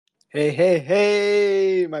Hey, hey,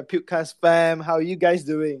 hey, my Pukecast fam. How are you guys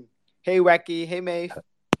doing? Hey, Wacky. Hey, Maeve.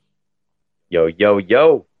 Yo, yo,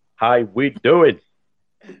 yo. How we doing?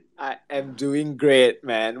 I am doing great,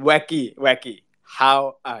 man. Wacky, Wacky.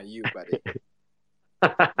 How are you, buddy?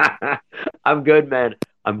 I'm good, man.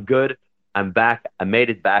 I'm good. I'm back. I made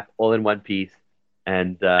it back all in one piece.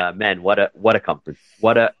 And man, what a conference.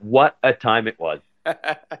 What a time it was.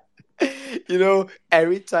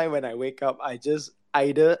 Every time when I wake up, I just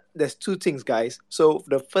either there's two things, guys. So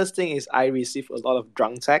the first thing is I receive a lot of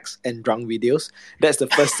drunk texts and drunk videos. That's the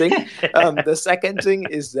first thing. The second thing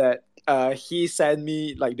is that he sent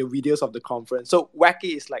me like the videos of the conference. So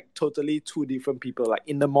Wacky is like totally two different people. Like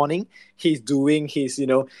in the morning, he's doing his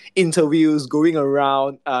interviews, going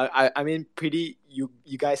around. I mean, pretty. You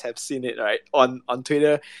guys have seen it, right? On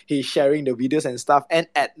Twitter, he's sharing the videos and stuff. And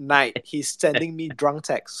at night, he's sending me drunk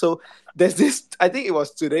texts. So there's this. I think it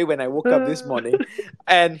was today when I woke up this morning,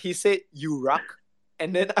 and he said, "You rock,"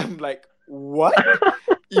 and then I'm like, "What?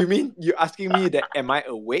 You mean you asking me that am I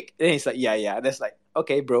awake?" And he's like, "Yeah, yeah." That's like,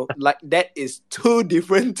 okay, bro. Like that is two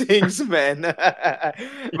different things, man.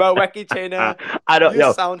 But Wacky China, I don't you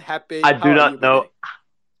yo, sound happy. I How do are you, not know. buddy?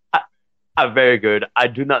 I, I'm very good. I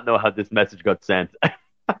do not know how this message got sent.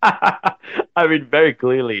 I mean, very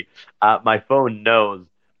clearly, my phone knows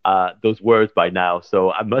those words by now.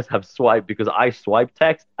 So I must have swiped because I swipe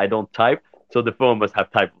text. I don't type. So the phone must have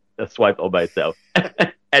typed swiped all by itself.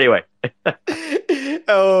 Anyway,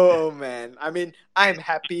 Oh man, I mean, I'm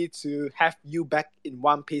happy to have you back in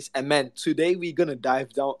One Piece. And man, today we're gonna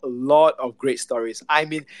dive down a lot of great stories. I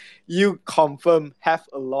mean, you confirm have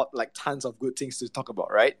a lot, like tons of good things to talk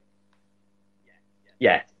about, right?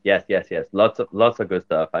 yes, yes, yes, yes. Lots of good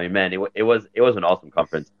stuff. I mean, man, it was an awesome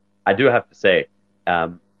conference. I do have to say,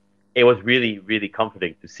 um, it was really really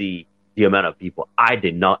comforting to see the amount of people. I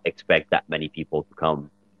did not expect that many people to come,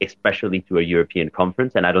 especially to a European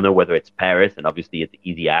conference. And I don't know whether it's Paris, and obviously it's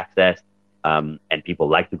easy access, and people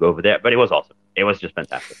like to go over there. But it was awesome. It was just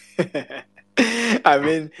fantastic. I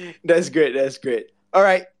mean, that's great. That's great. All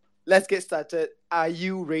right, let's get started. Are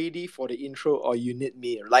you ready for the intro, or you need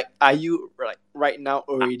me? Like, are you like right now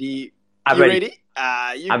I, already? I'm You ready.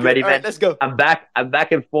 ready? You I'm good? ready, All right, man. let's go. I'm back. I'm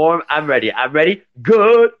back in form. I'm ready. I'm ready.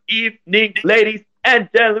 Good evening, ladies and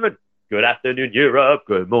gentlemen. Good afternoon, Europe.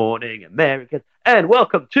 Good morning, Americans. And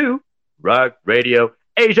welcome to Rug Radio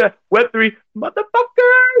Asia Web3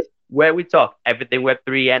 motherfuckers, where we talk everything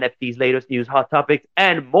Web3, NFTs, latest news, hot topics,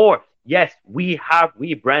 and more. Yes, we have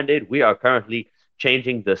rebranded. We are currently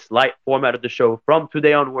changing the slight format of the show from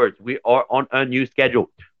today onwards. We are on a new schedule.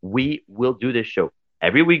 We will do this show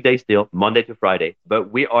every weekday still, Monday to Friday.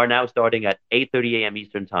 But we are now starting at 8:30 a.m.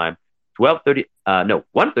 Eastern Time, 12:30 no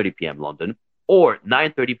 1:30 p.m. London, or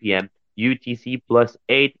 9:30 p.m. UTC plus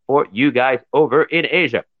 8 for you guys over in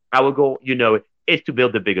Asia. Our goal, you know it, is to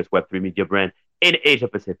build the biggest Web3 media brand in Asia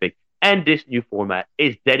Pacific. And this new format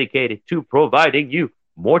is dedicated to providing you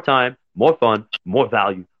more time, more fun, more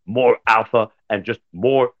value, more alpha, and just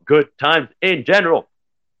more good times in general.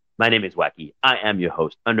 My name is Wacky. I am your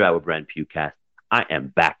host under our brand Pewcast. I am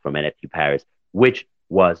back from NFT Paris, which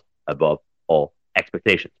was above all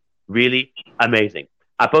expectations. Really amazing.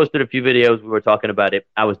 I posted a few videos. We were talking about it.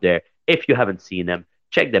 I was there. If you haven't seen them,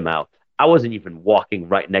 check them out. I wasn't even walking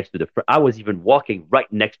right next to the. I was even walking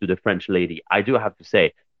right next to the French lady. I do have to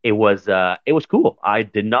say it was cool. I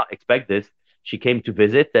did not expect this. She came to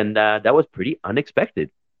visit, and that was pretty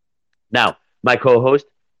unexpected. Now, my co-host,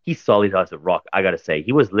 he's solid as a rock. I gotta say,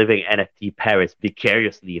 he was living NFT Paris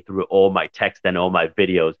vicariously through all my text and all my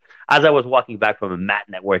videos. As I was walking back from a mat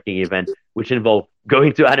networking event, which involved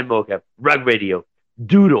going to Animoca, Rug Radio,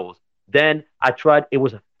 Doodles. Then I tried. It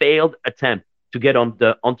was a failed attempt to get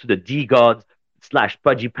onto the D Gods slash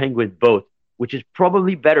Pudgy Penguin boat, which is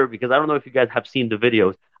probably better because I don't know if you guys have seen the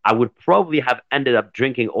videos. I would probably have ended up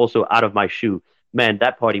drinking also out of my shoe. Man,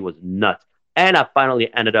 that party was nuts. And I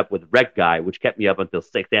finally ended up with Wreck Guy, which kept me up until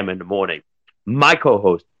 6 a.m. in the morning. My co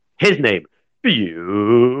host, his name,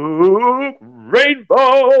 Fuke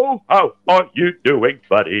Rainbow. How are you doing,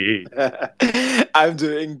 buddy? I'm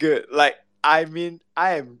doing good. Like, I mean,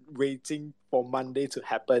 I am waiting for Monday to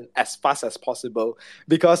happen as fast as possible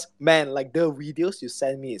because, man, like the videos you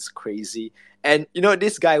send me is crazy. And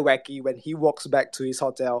this guy Wacky, when he walks back to his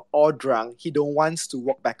hotel all drunk, he don't wants to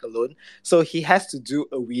walk back alone. So he has to do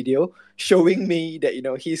a video showing me that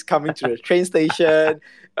he's coming to the train station,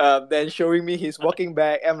 then showing me he's walking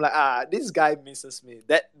back. I'm like, this guy misses me.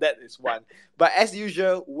 That is one. But as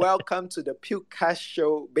usual, welcome to the Pukecast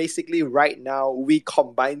show. Basically, right now we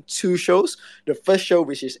combine two shows. The first show,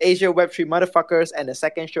 which is Asia Web3 Motherfuckers, and the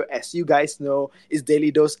second show, as you guys know, is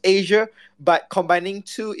Daily Dose Asia. But combining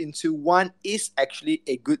two into one is actually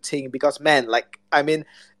a good thing because, man, like, I mean,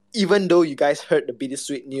 even though you guys heard the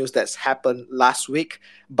bittersweet news that's happened last week,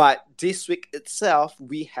 but this week itself,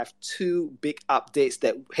 we have two big updates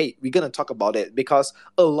that, hey, we're going to talk about it because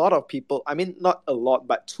a lot of people, I mean, not a lot,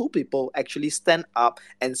 but two people actually stand up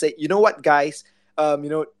and say, you know what, guys,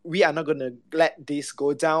 we are not going to let this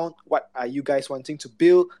go down. What are you guys wanting to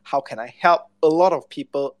build? How can I help? A lot of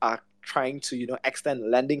people are trying to extend a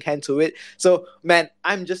lending hand to it. So man,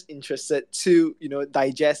 I'm just interested to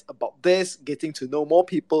digest about this, getting to know more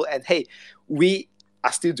people, and hey, we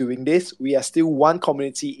are still doing this. We are still one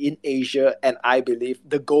community in Asia, and I believe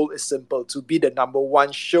the goal is simple: to be the number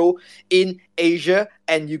one show in Asia.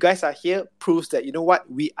 And you guys are here, proves that you know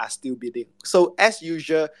what, we are still building. So as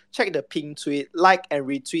usual, check the ping tweet, like and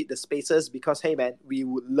retweet the spaces because hey man, we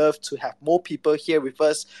would love to have more people here with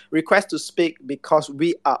us. Request to speak because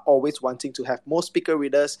we are always wanting to have more speaker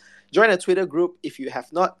with us. Join a Twitter group. If you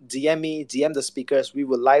have not, DM me, DM the speakers. We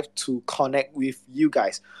would like to connect with you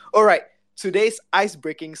guys. All right. Today's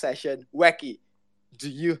ice-breaking session, Wacky. Do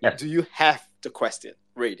you have the question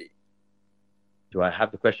ready? Do I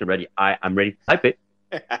have the question ready? I'm ready to type it.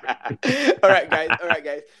 All right,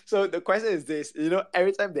 guys. So the question is this: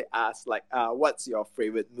 every time they ask, like, what's your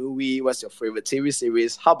favorite movie? What's your favorite TV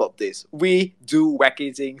series? How about this? We do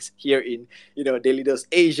wacky things here in Daily Dose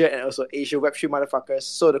Asia and also Asia Web3 Motherfuckers.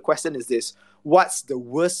 So the question is this: what's the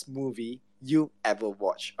worst movie you ever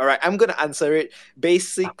watched? All right, I'm gonna answer it.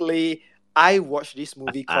 Basically, I watched this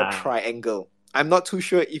movie called Triangle. I'm not too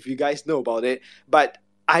sure if you guys know about it, but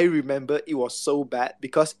I remember it was so bad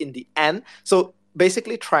because in the end, so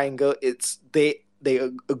basically Triangle, it's they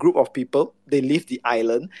a group of people, they leave the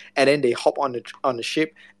island and then they hop on the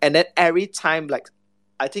ship, and then every time, like,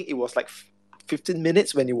 I think it was like 15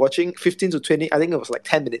 minutes when you're watching, 15 to 20, I think it was like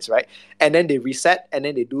 10 minutes, right? And then they reset and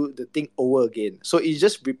then they do the thing over again. So you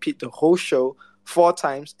just repeat the whole show 4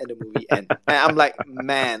 times and the movie ends. And I'm like,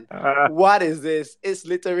 man, what is this? It's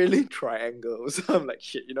literally Triangle. So I'm like,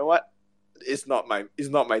 shit, you know what? It's not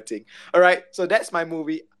my thing. All right, so that's my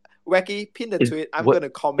movie. Wacky, pin the tweet. I'm gonna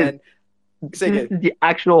comment. Say This again. is the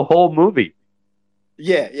actual whole movie.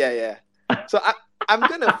 Yeah. So I'm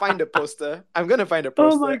gonna find the poster.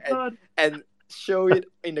 Oh my God. and show it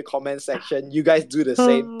in the comment section. You guys do the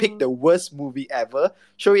same. Pick the worst movie ever.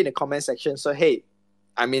 Show it in the comment section. So hey,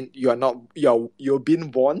 I mean, you're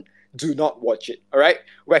being warned. Do not watch it. All right,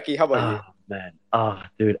 Wacky. How about you? Oh man. Oh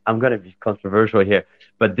dude, I'm gonna be controversial here,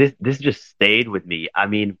 but this just stayed with me. I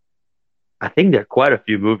mean, I think there are quite a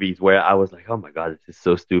few movies where I was like, oh my God, this is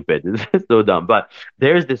so stupid. This is so dumb. But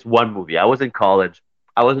there's this one movie. I was in college,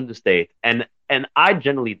 I was in the States, and I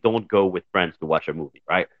generally don't go with friends to watch a movie,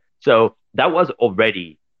 right? So that was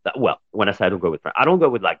already that, well, when I say I don't go with friends, I don't go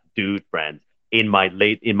with like dude friends in my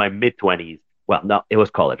mid 20s. Well, no, it was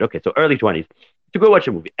college. Okay, so early 20s to go watch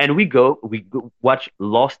a movie. And we go watch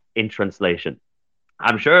Lost in Translation.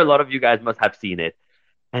 I'm sure a lot of you guys must have seen it.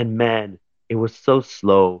 And man, it was so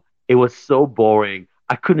slow. It was so boring.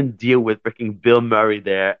 I couldn't deal with freaking Bill Murray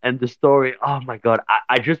there. And the story, oh my God.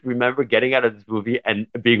 I just remember getting out of this movie and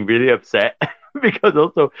being really upset because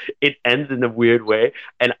also it ends in a weird way.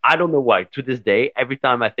 And I don't know why. To this day, every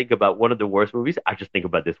time I think about one of the worst movies, I just think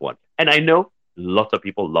about this one. And I know lots of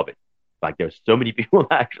people love it. Like there's so many people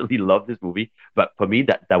that actually love this movie. But for me,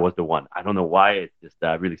 that was the one. I don't know why it just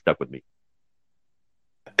really stuck with me.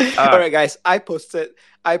 All right, guys. I posted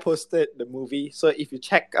the movie. So if you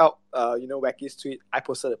check out Wacky's tweet, I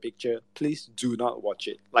posted a picture. Please do not watch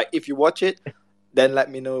it. Like if you watch it, then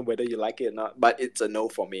let me know whether you like it or not. But it's a no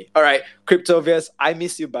for me. All right, Cryptovius, I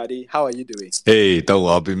miss you, buddy. How are you doing? Hey, don't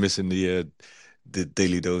worry, I've been missing the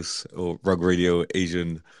Daily Dose or Rug Radio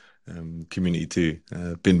Asian community too.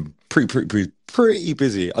 Been pretty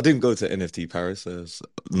busy. I didn't go to NFT Paris, it's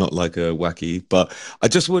not like a Wacky, but I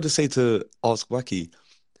just wanted to say to ask Wacky,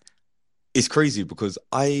 it's crazy because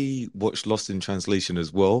I watched Lost in Translation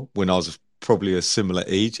as well when I was probably a similar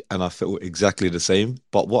age, and I felt exactly the same.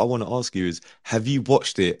 But what I want to ask you is, have you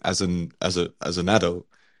watched it as an adult,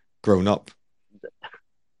 grown up?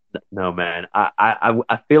 No, man.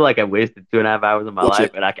 I feel like I wasted 2.5 hours of my Watch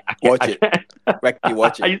life, it. and I can't. Watch it. Wacky,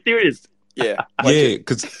 watch Are it. you serious? Yeah, watch Yeah, it.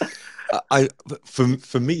 because I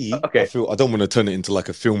for me, I Okay. feel I don't want to turn it into like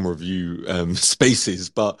a film review spaces,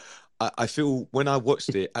 but I feel when I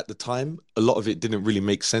watched it at the time, a lot of it didn't really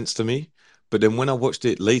make sense to me. But then when I watched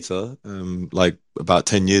it later, like about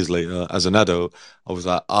 10 years later, as an adult, I was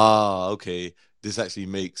like, okay, this actually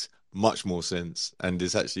makes much more sense. And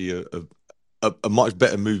it's actually a much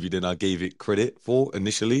better movie than I gave it credit for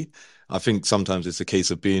initially. I think sometimes it's a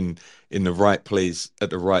case of being in the right place at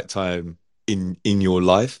the right time in your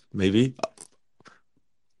life, maybe.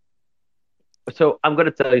 So I'm going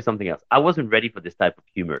to tell you something else. I wasn't ready for this type of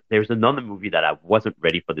humor. There's another movie that I wasn't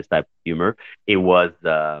ready for this type of humor. It was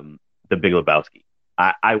The Big Lebowski.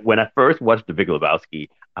 I when I first watched The Big Lebowski,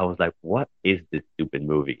 I was like, "What is this stupid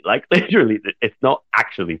movie?" Like literally, it's not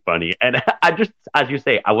actually funny. And I just, as you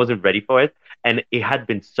say, I wasn't ready for it. And it had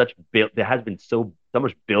been such build. There has been so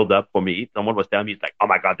much build up for me. Someone was telling me, "It's like, oh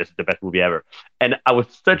my god, this is the best movie ever," and I was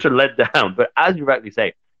such a letdown. But as you rightly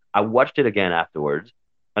say, I watched it again afterwards.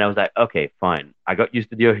 And I was like, okay, fine. I got used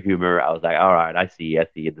to your humor. I was like, all right, I see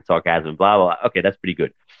the sarcasm, blah, blah, blah. Okay, that's pretty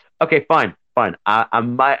good. Okay, fine, fine. I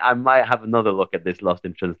might have another look at this Lost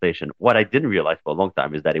in Translation. What I didn't realize for a long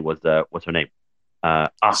time is that it was what's her name?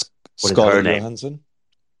 What is her Scarlett name? Johansson.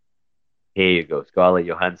 Here you go, Scarlett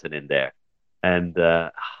Johansson in there, and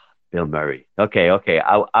Bill Murray. Okay.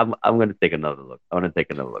 I'm gonna take another look. I want to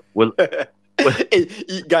take another look. Hey,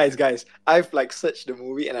 guys, I've like searched the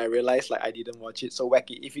movie and I realized like I didn't watch it. So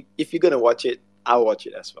Wacky, if you're gonna watch it, I'll watch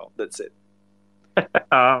it as well. That's it.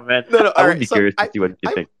 Oh man, No, I all would right. be So curious to see what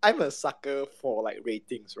you think. I'm a sucker for like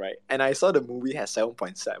ratings, right? And I saw the movie has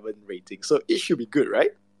 7.7 rating, so it should be good,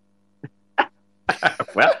 right?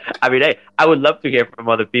 Well, I mean, hey, I would love to hear from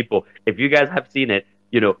other people. If you guys have seen it,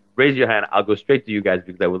 raise your hand. I'll go straight to you guys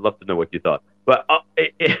because I would love to know what you thought. But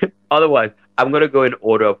otherwise, I'm gonna go in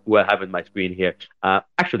order of who I have in my screen here.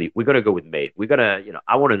 Actually, we're gonna go with Maeve.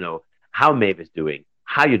 I want to know how Maeve is doing.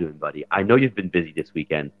 How you doing, buddy? I know you've been busy this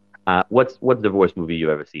weekend. What's the worst movie you've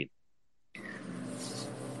ever seen?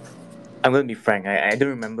 I'm gonna be frank. I don't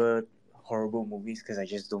remember horrible movies because I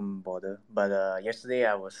just don't bother. But yesterday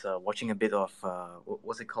I was watching a bit of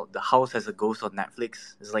what's it called? The House Has a Ghost on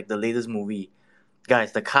Netflix. It's like the latest movie.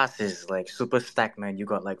 Guys, the cast is like super stacked, man. You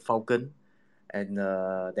got like Falcon and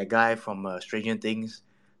that guy from Stranger Things.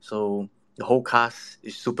 So the whole cast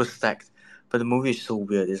is super stacked. But the movie is so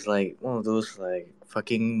weird. It's like one of those like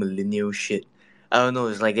fucking millennial shit. I don't know.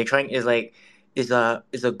 It's like they're trying. It's like it's a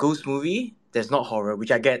ghost movie that's not horror,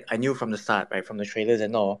 which I knew from the start, right, from the trailers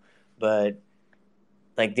and all. But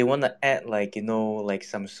like they want to add like like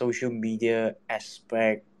some social media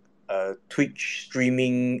aspect, Twitch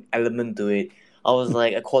streaming element to it. I was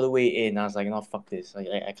like a quarter way in. I was like, no, fuck this.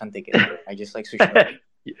 I can't take it. I just like switched off.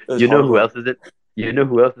 It was You know who horrible. else is it? You know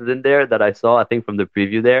who else is in there that I saw? I think from the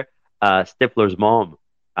preview there, Stifler's mom.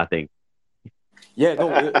 I think. Yeah, no,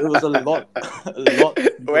 it was a lot, a lot.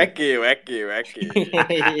 Wacky.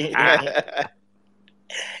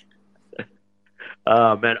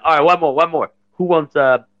 Oh man! All right, one more. Who wants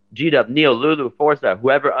G-Dub, Neil, Lulu, Forza,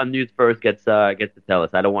 whoever unmutes first gets to tell us.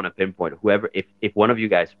 I don't want to pinpoint whoever. If one of you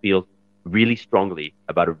guys feels really strongly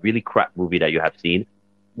about a really crap movie that you have seen,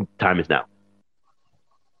 time is now.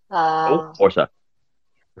 Forza.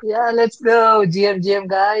 Yeah, let's go. GM,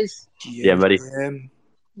 guys. Yeah, buddy.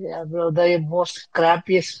 Yeah, bro, the most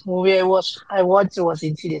crappiest movie I watched was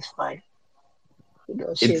Insidious 5. It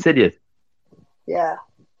was shit. Insidious. Yeah.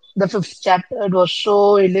 The fifth chapter, it was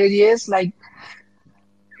so hilarious. Like,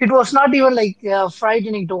 it was not even like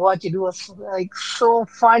frightening to watch. It was like so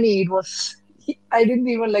funny. I didn't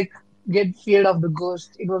even like get feared of the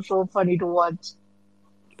ghost. It was so funny to watch.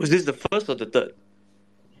 Was this the first or the third?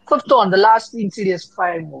 Fifth one, the last Insidious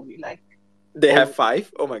 5 movie. Like, They have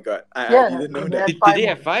 5? Oh my god. I didn't know they that. had Did five they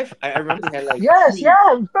have movies. 5? I remember they had like Yes, 3.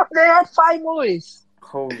 yeah, bro, they had 5 movies.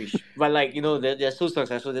 Holy shit. But like, they're so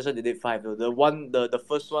successful. That's why they did 5 though. The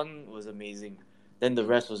first one was amazing. Then the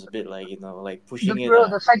rest was a bit like, like pushing it.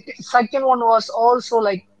 The second one was also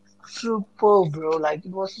like super, bro. Like,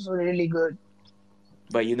 it was really good.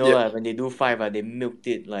 But Yeah. when they do 5, they milked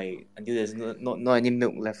it like until there's not any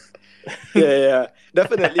milk left. Yeah,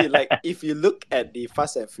 definitely. Like if you look at the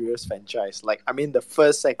Fast and Furious franchise, like I mean, the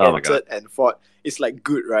first, Oh second, my God. third, and fourth is like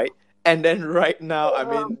good, right? And then right now, I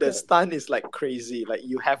mean, the Okay. stunt is like crazy. Like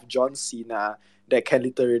you have John Cena that can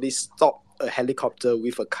literally stop a helicopter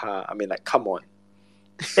with a car. I mean, like, come on.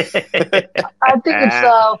 I think it's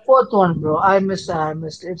the fourth one, bro. I missed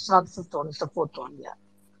it. It's not the fifth one. It's the fourth one. Yeah.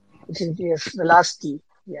 Yes, the last key.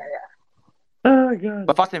 Yeah. Oh my God.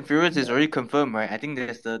 But Fast and Furious is already confirmed, right? I think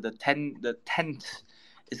there's the 10th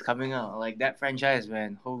is coming out. Like that franchise,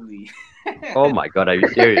 man. Holy. Oh my God, are you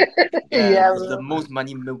serious? Yeah, it's the bro. most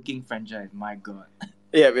money milking franchise. My God.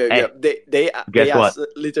 Yeah. They Guess are what?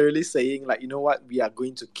 literally saying like, you know what, we are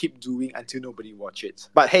going to keep doing until nobody watch it.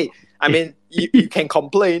 But hey, I mean, you can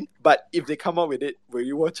complain, but if they come out with it, will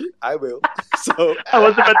you watch it? I will. So I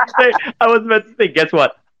was about to say, guess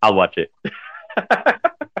what? I'll watch it.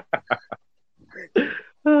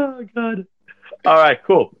 Oh God. All right,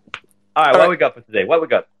 cool. All right, what we got for today? What we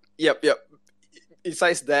got? Yep.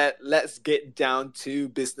 Besides that, let's get down to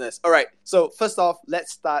business. All right. So first off,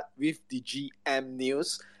 let's start with the GM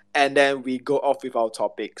news, and then we go off with our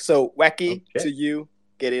topic. So Wacky, Okay. to you,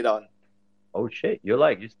 get it on. Oh shit, you're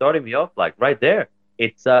starting me off like right there.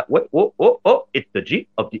 It's it's the G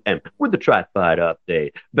of the M with the TradFi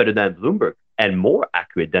update. Better than Bloomberg and more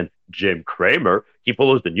accurate than Jim Cramer. He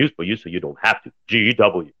follows the news for you so you don't have to.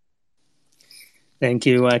 GW. Thank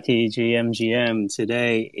you, Wacky GM.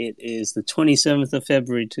 Today it is the 27th of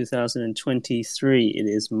February 2023. It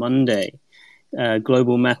is Monday.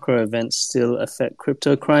 Global macro events still affect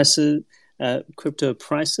crypto prices.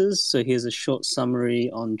 So here's a short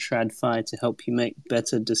summary on TradFi to help you make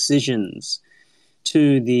better decisions.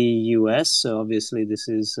 To the US, so obviously this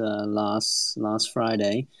is last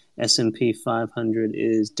Friday. S&P 500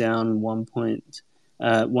 is down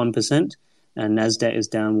 1%. And Nasdaq is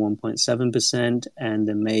down 1.7%, and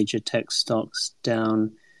the major tech stocks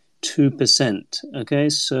down 2%. Okay,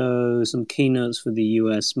 so some keynotes for the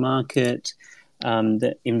US market.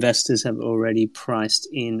 The investors have already priced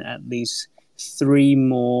in at least 3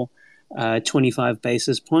 more 25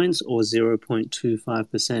 basis points or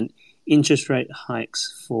 0.25% interest rate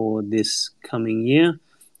hikes for this coming year.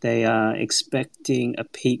 They are expecting a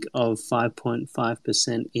peak of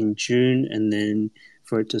 5.5% in June, and then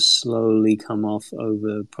for it to slowly come off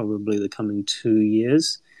over probably the coming 2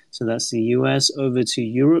 years. So that's the US. Over to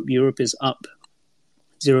Europe. Europe is up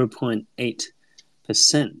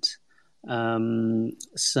 0.8%.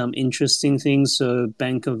 Some interesting things. So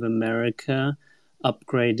Bank of America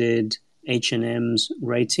upgraded H&M's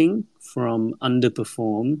rating from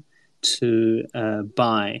underperform to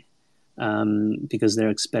buy because they're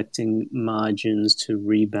expecting margins to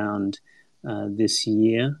rebound this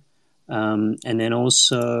year. And then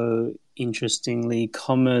also, interestingly,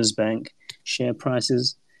 Commerzbank share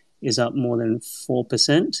prices is up more than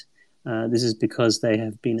 4%. This is because they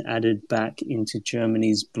have been added back into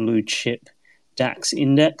Germany's blue chip DAX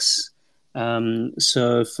index.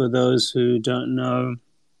 So for those who don't know,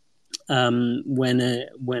 when a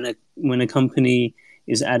company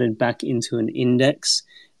is added back into an index,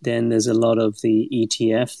 then there's a lot of the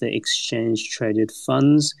ETF, the exchange traded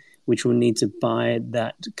funds, which will need to buy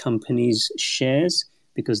that company's shares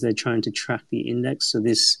because they're trying to track the index. So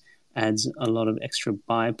this adds a lot of extra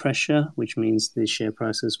buy pressure, which means the share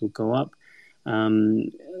prices will go up.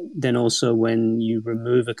 Then also when you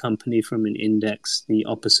remove a company from an index, the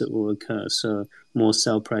opposite will occur. So more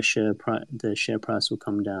sell pressure, the share price will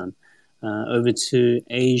come down. Over to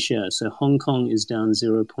Asia. So Hong Kong is down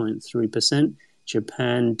 0.3%,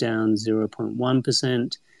 Japan down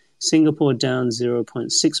 0.1%, Singapore down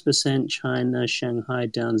 0.6%, China, Shanghai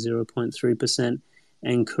down 0.3%,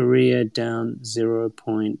 and Korea down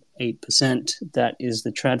 0.8%. That is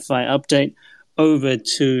the TradFi update. Over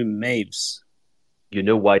to Maves. You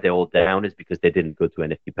know why they're all down is because they didn't go to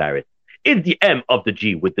NFT Paris. It's the M of the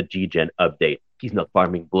G with the G-Gen update. He's not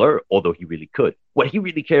farming Blur, although he really could. What he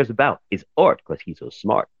really cares about is art because he's so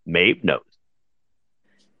smart. Maeve knows.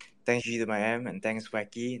 Thanks G to my M and thanks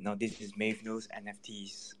Wacky. Now this is Maeve Knows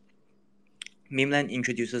NFTs. Memeland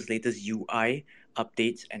introduces latest UI,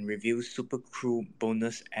 updates, and reveals Super Crew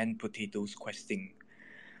bonus and potatoes questing.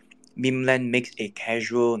 Memeland makes a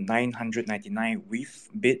casual 999 WEEF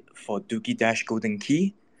bid for Doogie Dash Golden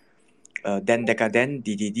Key. Den Decadent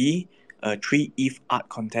DDD, a 3 ETH art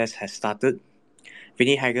contest has started.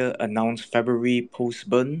 Vinny Hager announced February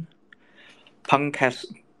post-burn.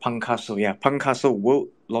 Punkcastle World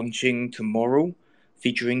launching tomorrow,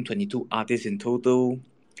 featuring 22 artists in total.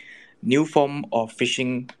 New form of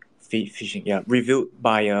phishing, revealed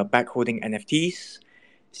by backholding NFTs.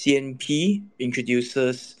 CNP introduced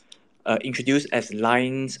as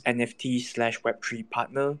Line's NFT/Web3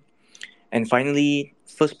 partner. And finally,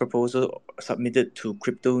 first proposal submitted to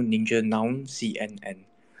Crypto Ninja Noun CNN.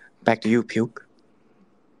 Back to you, Puke.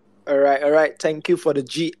 All right. Thank you for the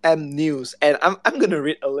GM news. And I'm going to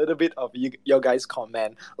read a little bit of your guys'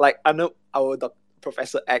 comment. Like, I know our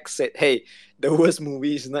Professor X said, hey, the worst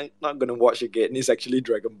movie is not going to watch again. It's actually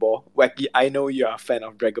Dragon Ball. Wacky, I know you're a fan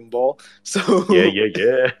of Dragon Ball. So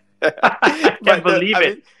Yeah. I can't believe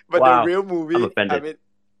it. But wow. The real movie, I'm offended.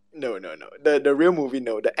 No. The real movie,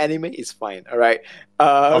 no. The anime is fine, all right?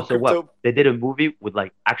 Also, what? They did a movie with,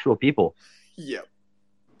 like, actual people? Yep.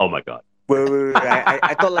 Oh, my God. Wait.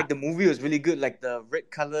 I thought, like, the movie was really good. Like, the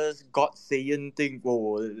red colors, God Saiyan thing.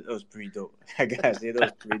 Whoa, that was pretty dope. I gotta say, that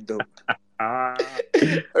was pretty dope.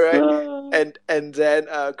 All right. And then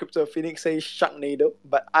Crypto Phoenix says Sharknado,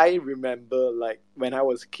 but I remember like when I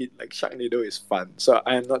was a kid, like Sharknado is fun. So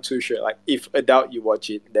I am not too sure. Like if adult you watch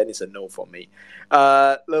it, then it's a no for me.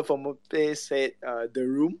 Love for Mope said The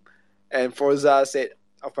Room, and Forza said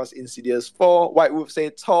of course Insidious 4. White Wolf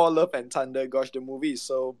said Thor, Love and Thunder. Gosh, the movie is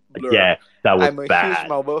so blurred. Yeah, that was I'm a huge bad.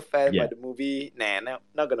 Marvel fan, Yeah. but the movie,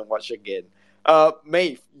 not gonna watch again.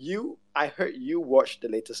 Maeve, I heard you watched the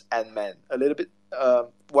latest Ant-Man a little bit.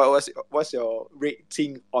 What's your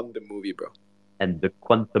rating on the movie, bro? And the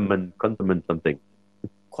quantum something.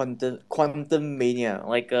 Quantum Mania.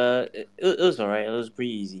 Like it was alright. It was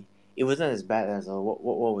pretty easy. It wasn't as bad as what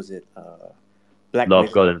was it? Black Love,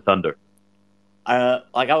 Widow. God, and Thunder.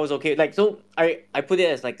 Like I was okay. Like so, I put it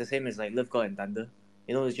as like the same as like Love, God and Thunder.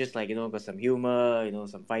 You know, it's just like got some humor.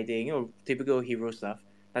 Some fighting. Typical hero stuff.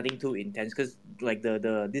 Nothing too intense. Cause like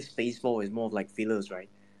this Phase 4 is more of like fillers, right?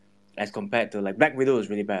 As compared to like Black Widow was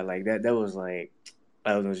really bad. Like that was like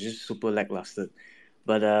I don't know, it's just super lackluster.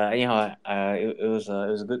 But anyhow, it was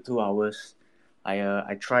a good 2 hours.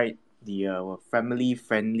 I tried the family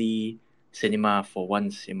friendly cinema for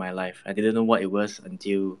once in my life. I didn't know what it was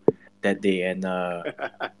until that day, and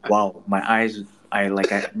wow, my eyes, I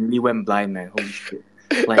really went blind, man. Holy shit!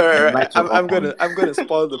 Like All right, the all right. lights were I'm off on. gonna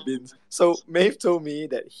spoil the beans. So Maeve told me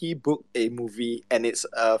that he booked a movie and it's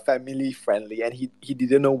family friendly, and he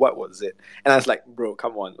didn't know what was it. And I was like, bro,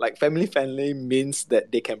 come on! Like family friendly means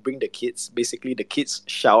that they can bring the kids. Basically, the kids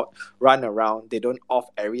shout, run around. They don't off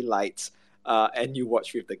every lights. And you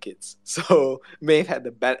watch with the kids. So Maeve had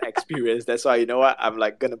the bad experience. That's why, you know what, I'm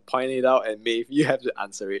like gonna point it out, and Maeve, you have to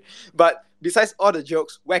answer it. But besides all the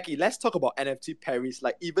jokes, Wacky, let's talk about NFT Paris.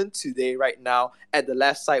 Like even today, right now, at the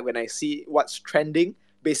left side, when I see what's trending,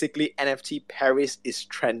 basically NFT Paris is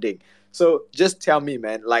trending. So just tell me,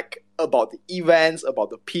 man, like about the events, about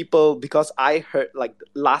the people, because I heard like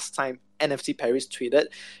last time NFT Paris tweeted,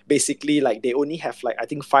 basically like they only have like I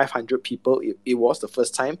think 500 people. It was the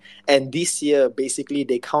first time, and this year basically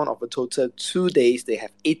they count of a total 2 days they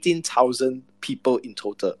have 18,000 people in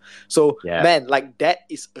total. So Yeah. man, like that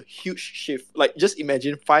is a huge shift. Like just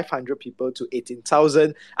imagine 500 people to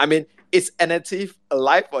 18,000. I mean, is NFT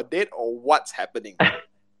alive or dead or what's happening?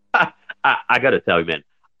 I gotta tell you, man,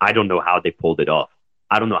 I don't know how they pulled it off.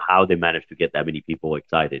 I don't know how they managed to get that many people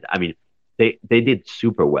excited. I mean, they did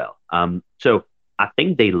super well. So I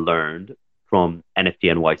think they learned from NFT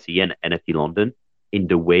NYC and NFT London in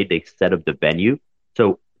the way they set up the venue.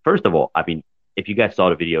 So first of all, I mean, if you guys saw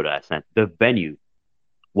the video that I sent, the venue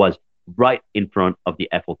was right in front of the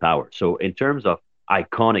Eiffel Tower. So in terms of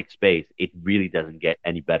iconic space, it really doesn't get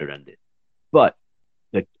any better than this. But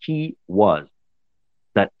the key was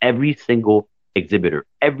that every single exhibitor,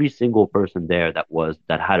 every single person there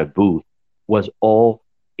that had a booth was all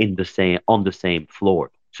on the same floor.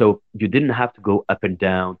 So you didn't have to go up and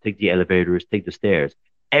down, take the elevators, take the stairs.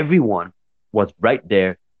 Everyone was right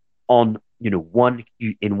there on one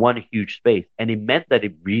huge space, and it meant that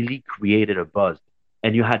it really created a buzz.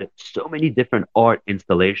 And you had so many different art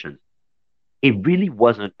installations. It really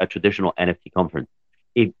wasn't a traditional NFT conference.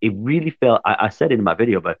 It really felt, I said it in my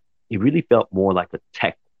video, but it really felt more like a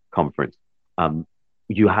tech conference.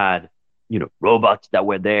 You had, robots that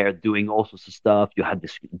were there doing all sorts of stuff. You had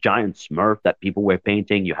this giant Smurf that people were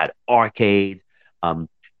painting. You had arcades.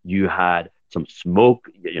 You had some smoke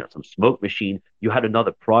machine. You had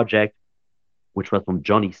another project, which was from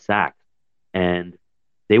Johnny Sachs, and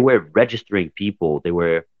they were registering people.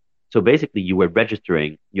 So basically you were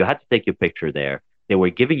registering. You had to take your picture there. They were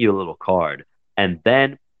giving you a little card, and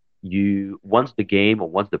then once the game or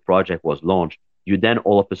once the project was launched, you then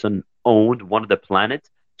all of a sudden owned one of the planets.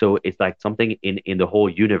 So it's like something in the whole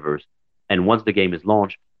universe. And once the game is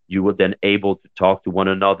launched, you were then able to talk to one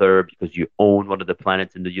another because you own one of the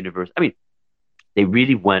planets in the universe. I mean, they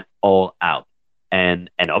really went all out. And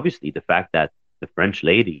obviously the fact that the French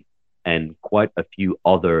lady and quite a few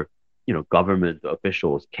other, government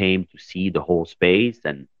officials came to see the whole space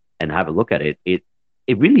and have a look at it, it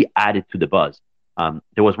really added to the buzz.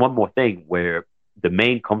 There was one more thing where the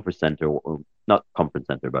main conference center, or not conference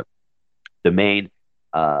center, but the main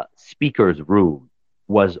speaker's room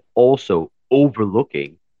was also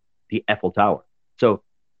overlooking the Eiffel Tower. So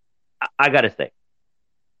I gotta say,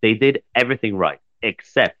 they did everything right,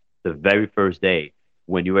 except the very first day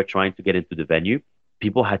when you were trying to get into the venue,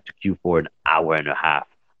 people had to queue for an hour and a half.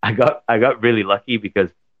 I got really lucky because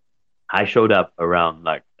I showed up around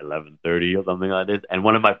like 11:30 or something like this, and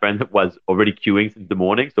one of my friends was already queuing since the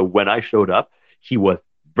morning. So when I showed up, he was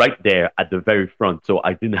right there at the very front, so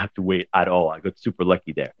I didn't have to wait at all. I got super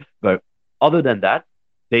lucky there. But other than that,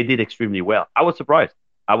 they did extremely well. I was surprised.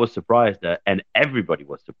 I was surprised that, and everybody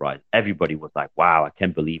was surprised. Everybody was like, "Wow, I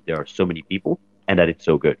can't believe there are so many people and that it's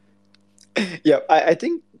so good." Yeah, I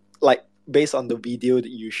think like based on the video that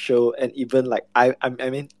you show, and even like I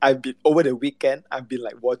mean I've been over the weekend, I've been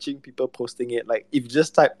like watching people posting it. Like if you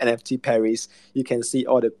just type NFT Paris, you can see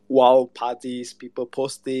all the wild parties, people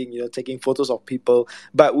posting, taking photos of people.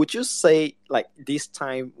 But would you say like this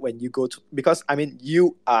time when you go to, because I mean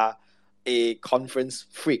you are a conference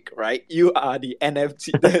freak, right? You are the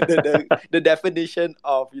NFT, the definition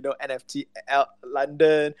of NFT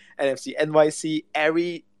London, NFC NYC,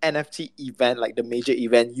 every NFT event, like the major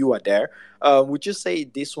event, you are there. Would you say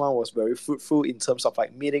this one was very fruitful in terms of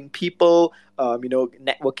like meeting people,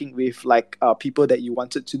 networking with like people that you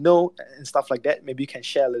wanted to know and stuff like that? Maybe you can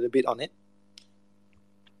share a little bit on it.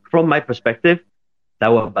 From my perspective, that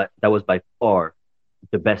was by far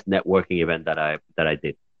the best networking event that I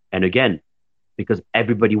did. And again, because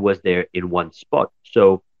everybody was there in one spot.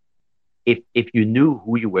 So if you knew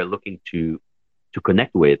who you were looking to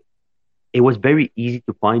connect with, it was very easy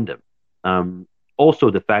to find them.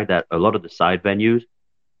 Also, the fact that a lot of the side venues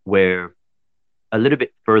were a little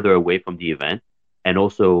bit further away from the event, and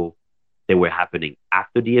also they were happening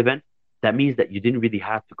after the event. That means that you didn't really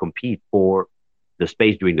have to compete for the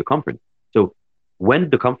space during the conference. So when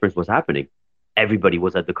the conference was happening, everybody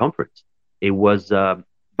was at the conference. It was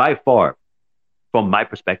by far, from my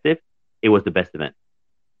perspective, it was the best event.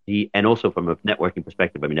 And also from a networking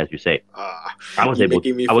perspective, I mean, as you say, Ah, I was you able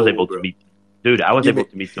making me I was FOMO, able to bro. meet, dude, I was You able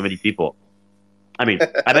make to meet so many people. I mean,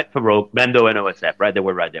 I met Farouk, Mendo, and OSF, right? They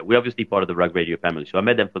were right there. We're obviously part of the Rug Radio family. So I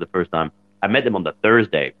met them for the first time. I met them on the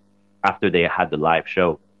Thursday after they had the live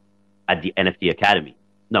show at the NFT Academy.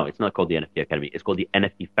 No, it's not called the NFT Academy. It's called the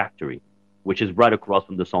NFT Factory, which is right across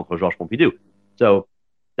from the Centre Georges Pompidou. So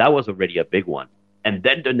that was already a big one. And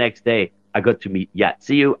then the next day, I got to meet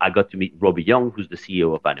Yatsiu. I got to meet Robbie Young, who's the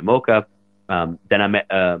CEO of Animoca. Then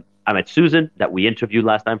I met Susan that we interviewed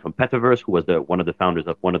last time from Petaverse, who was one of the founders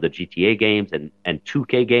of one of the GTA games and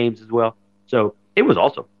 2K games as well. So it was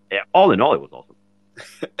awesome. Yeah, all in all, it was awesome.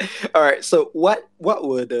 All right. So what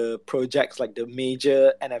were the projects, like the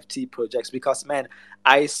major NFT projects? Because man,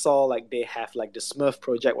 I saw like they have like the Smurf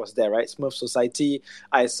project was there, right? Smurf Society.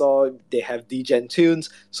 I saw they have DGen Tunes.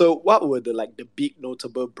 So what were the big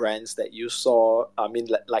notable brands that you saw? I mean,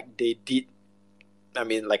 like they did. I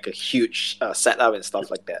mean, like a huge setup and stuff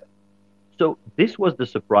like that. So this was the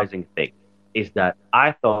surprising thing, is that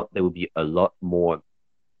I thought there would be a lot more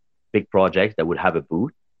big projects that would have a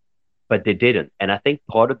booth, but they didn't. And I think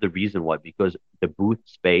part of the reason why, because the booth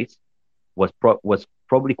space was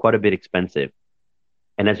probably quite a bit expensive,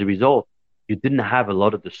 and as a result, you didn't have a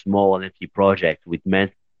lot of the small NFT projects, which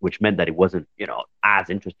meant that it wasn't as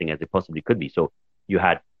interesting as it possibly could be. So you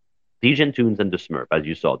had Legion Tunes and the Smurf, as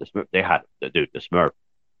you saw. The Smurf, they had the Smurf.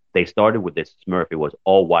 They started with this Smurf. It was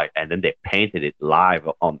all white, and then they painted it live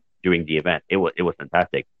on during the event. It was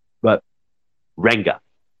fantastic. But Renga,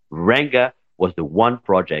 Renga was the one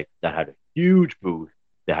project that had a huge booth.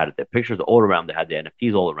 They had their pictures all around. They had the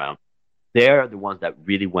NFTs all around. They're the ones that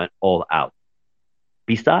really went all out.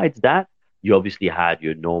 Besides that, you obviously had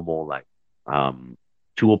your normal like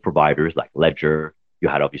tool providers like Ledger. You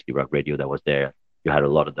had obviously Rug Radio that was there. You had a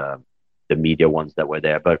lot of the media ones that were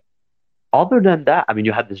there. But other than that, I mean,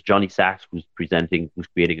 you had this Johnny Sachs who's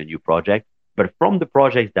creating a new project. But from the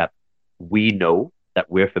projects that we know, that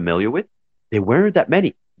we're familiar with, there weren't that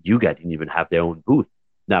many. Yuga didn't even have their own booth.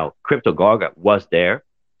 Now, Crypto Garga was there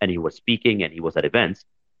and he was speaking and he was at events,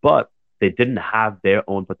 but they didn't have their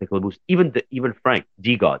own particular booth. Even Frank,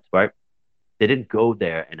 D Gods, right? They didn't go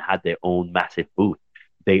there and had their own massive booth.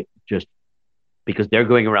 They just, because they're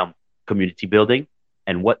going around community building,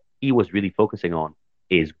 and what he was really focusing on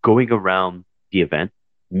is going around the event,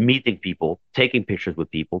 meeting people, taking pictures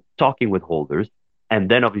with people, talking with holders, and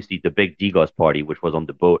then obviously the big DGOS party, which was on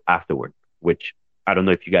the boat afterward, which I don't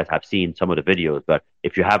know if you guys have seen some of the videos, but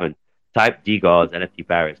if you haven't, type DGOS NFT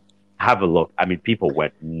Paris, have a look. I mean, people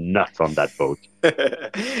went nuts on that boat.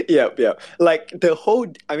 Yep, yep. Like the whole,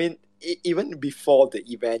 I mean, even before the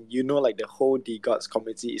event, like the whole D Gods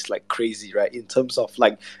community is like crazy, right? In terms of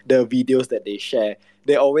like the videos that they share,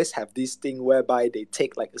 they always have this thing whereby they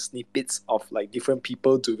take like snippets of like different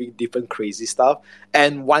people doing different crazy stuff.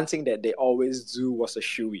 And one thing that they always do was a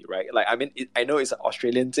shoey, right? Like, I mean, I know it's an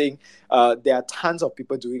Australian thing. There are tons of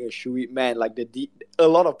people doing a shoey. Man, like a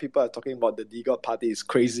lot of people are talking about the D God party is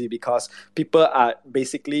crazy because people are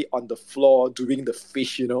basically on the floor doing the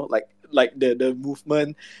fish, like the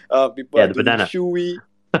movement. People Yeah, are the doing banana. shoey.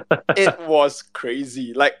 It was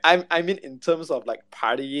crazy. Like I mean, in terms of like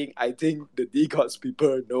partying, I think the D Gods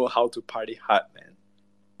people know how to party hard, man.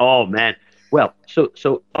 Oh man, Well,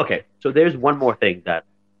 okay. So there's one more thing that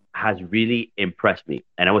has really impressed me,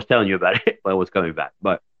 and I was telling you about it when I was coming back.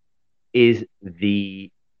 But is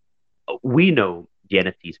the we know the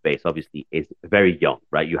NFT space obviously is very young,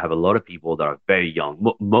 right? You have a lot of people that are very young,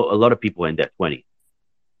 a lot of people in their 20s,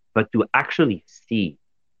 but to actually see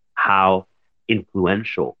how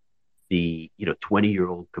influential the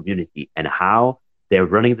 20-year-old community and how they're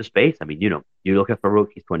running the space. I mean, you look at Farouk,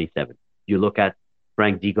 he's 27. You look at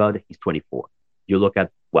Frank Digod, he's 24. You look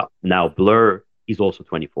at now Blur, he's also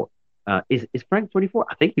 24. Is Frank 24?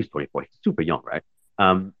 I think he's 24. He's super young, right?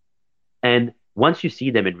 And once you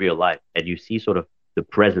see them in real life and you see sort of the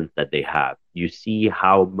presence that they have, you see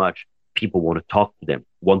how much people want to talk to them,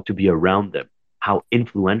 want to be around them, how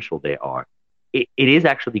influential they are. It is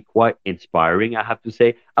actually quite inspiring, I have to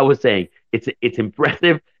say. I was saying it's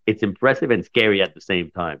impressive and scary at the same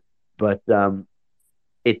time. But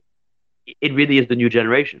it it really is the new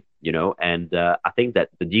generation, And I think that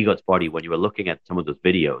the D-Gods party, when you were looking at some of those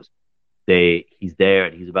videos, he's there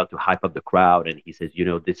and he's about to hype up the crowd, and he says,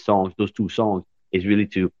 those two songs is really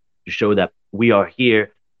to show that we are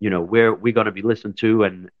here, we're gonna be listened to,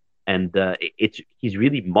 and he's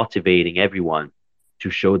really motivating everyone to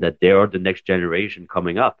show that they are the next generation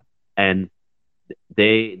coming up, and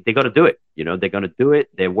they're gonna do it, they're gonna do it.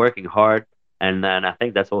 They're working hard, and then I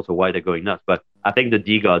think that's also why they're going nuts. But I think the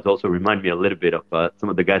D-Gods also remind me a little bit of some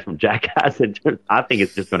of the guys from Jackass. And I think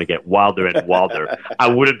it's just going to get wilder and wilder. I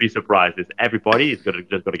wouldn't be surprised if everybody is just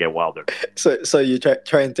going to get wilder. So you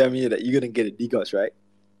try and tell me that you're going to get a D-Gods, right?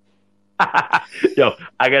 Yo,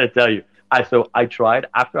 I got to tell you. I tried,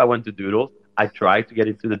 after I went to Doodles, I tried to get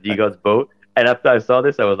into the D-Gods boat. And after I saw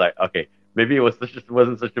this, I was like, okay, maybe it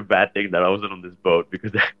wasn't such a bad thing that I wasn't on this boat,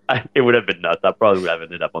 because it would have been nuts. I probably would have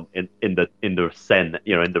ended up in the Seine,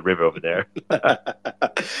 in the river over there.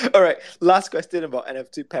 All right, last question about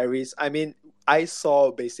NFT Paris. I mean, I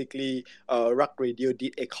saw basically Rock Radio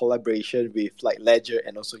did a collaboration with like Ledger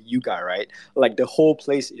and also Yuga, right? Like the whole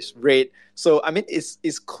place is red. So I mean,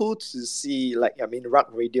 it's cool to see Rock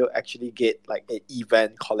Radio actually get like an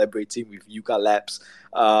event collaborating with Yuga Labs,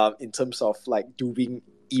 in terms of like doing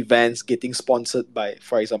events, getting sponsored by,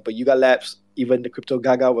 for example, Yuga Labs. Even the Crypto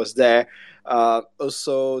Gaga was there.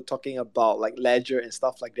 Also talking about like Ledger and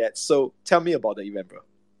stuff like that. So tell me about the event, bro.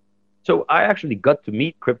 So I actually got to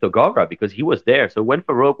meet Crypto Gaga because he was there. So when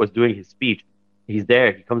Farouk was doing his speech, he's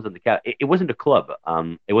there. He comes on the cab. It wasn't a club.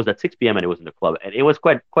 It was at 6 p.m. and it was in the club, and it was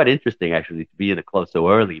quite interesting actually to be in the club so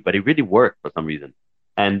early. But it really worked for some reason.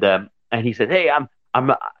 And he said, "Hey,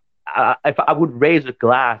 if I would raise a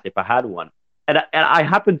glass if I had one." And I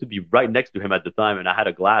happened to be right next to him at the time, and I had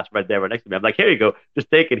a glass right there right next to me. I'm like, "Here you go, just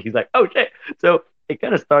take it." He's like, "Oh shit!" So it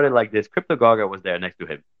kind of started like this. Crypto Gaga was there next to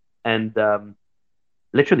him, and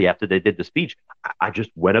literally after they did the speech, I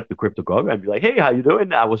just went up to Crypto Gaga and be like, "Hey, how you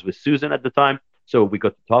doing?" I was with Susan at the time, so we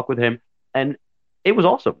got to talk with him, and it was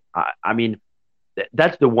awesome. I mean,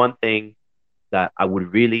 that's the one thing that I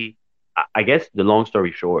would really, I guess, the long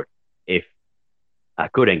story short, if I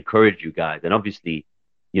could encourage you guys, and obviously,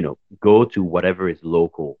 go to whatever is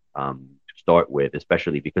local to start with,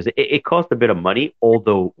 especially because it costs a bit of money.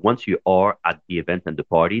 Although once you are at the event and the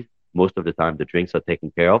parties, most of the time the drinks are taken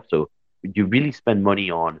care of. So you really spend money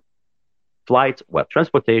on flights,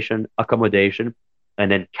 transportation, accommodation, and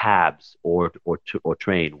then cabs or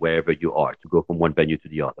train wherever you are to go from one venue to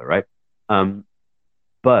the other, right?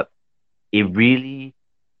 But it really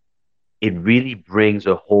brings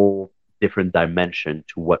a whole different dimension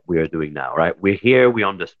to what we are doing now, right? We're here, we're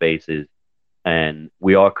on the spaces, and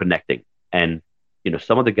we are connecting. And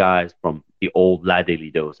some of the guys from the old La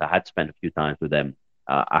Daily Dose, I had spent a few times with them.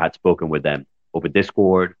 I had spoken with them over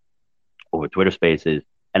Discord, over Twitter Spaces,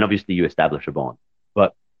 and obviously you establish a bond.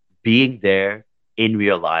 But being there in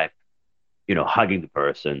real life, hugging the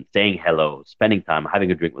person, saying hello, spending time,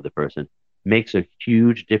 having a drink with the person, makes a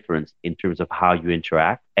huge difference in terms of how you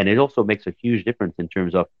interact. And it also makes a huge difference in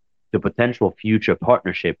terms of the potential future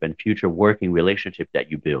partnership and future working relationship that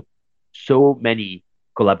you build. So many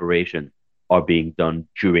collaborations are being done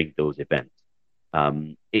during those events.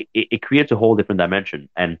 It creates a whole different dimension.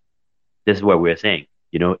 And this is what we're saying.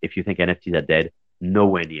 If you think NFTs are dead,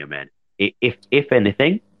 nowhere near, man. If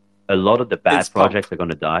anything, a lot of the bad projects are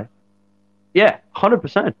going to die. Yeah,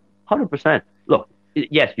 100%. 100%. Look,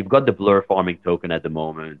 yes, you've got the Blur farming token at the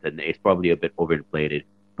moment, and it's probably a bit overinflated.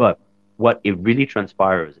 But what it really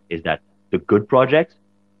transpires is that the good projects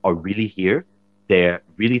are really here. They're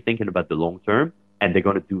really thinking about the long term, and they're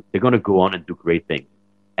going to go on and do great things.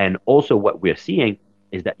 And also what we're seeing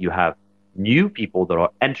is that you have new people that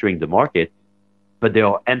are entering the market, but they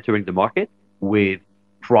are entering the market with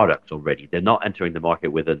products already. They're not entering the market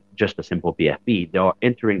with just a simple PFP. They are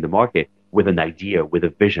entering the market with an idea, with a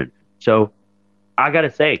vision. So I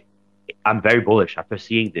gotta say, I'm very bullish after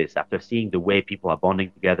seeing this, after seeing the way people are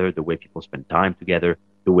bonding together, the way people spend time together,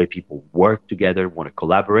 the way people work together, want to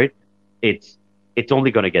collaborate. It's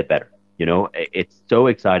only going to get better. You know, it's so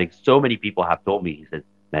exciting. So many people have told me, he says,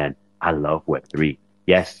 man, I love Web3.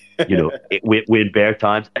 Yes, you know, we're in bear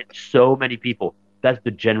times. And so many people, that's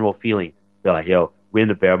the general feeling. They're like, yo, we're in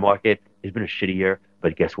the bear market. It's been a shitty year,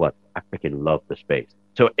 but guess what? I freaking love the space.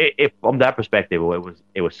 So if from that perspective,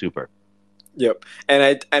 it was super. Yep.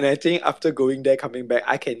 And I think after going there, coming back,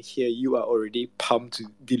 I can hear you are already pumped to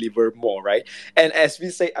deliver more, right? And as we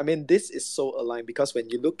say, I mean, this is so aligned because when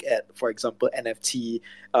you look at, for example, NFT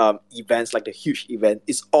events, like the huge event,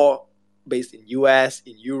 it's all based in US,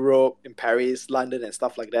 in Europe, in Paris, London, and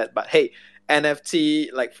stuff like that. But hey,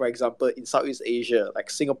 NFT, like for example, in Southeast Asia, like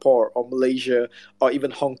Singapore or Malaysia or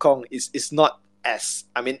even Hong Kong, is not as,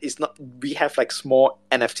 I mean, it's not, we have like small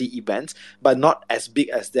NFT events, but not as big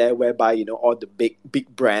as there, whereby, you know, all the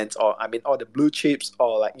big brands, or I mean all the blue chips,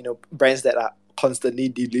 or like, you know, brands that are constantly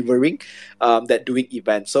delivering, that doing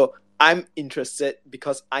events. So I'm interested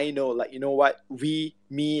because I know, like, you know what, me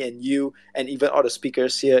and you, and even all the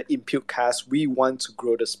speakers here in Pukecast, we want to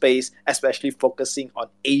grow the space, especially focusing on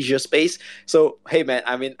Asia space. So, hey man,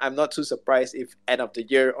 I mean, I'm not too surprised if end of the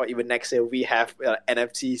year or even next year we have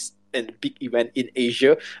NFTs and a big event in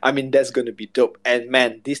Asia. I mean, that's going to be dope. And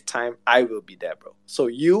man, this time I will be there, bro. So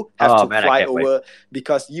you have Oh to man, I fly can't wait. over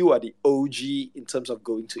because you are the OG in terms of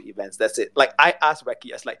going to events. That's it. Like I asked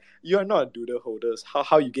Becky, I was like, you're not a doodle holders.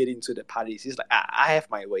 How you get into the parties? He's like, I have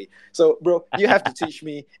my way. So bro, you have to teach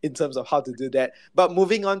me in terms of how to do that. But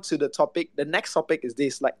moving on to the topic, the next topic is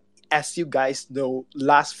this. Like, as you guys know,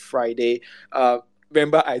 last Friday,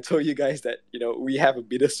 remember I told you guys that, you know, we have a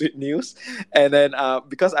bittersweet news, and then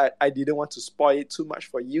because I didn't want to spoil it too much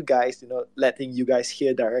for you guys, you know, letting you guys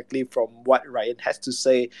hear directly from what Ryan has to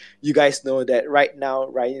say. You guys know that right now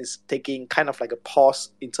Ryan is taking kind of like a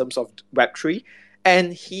pause in terms of Web3,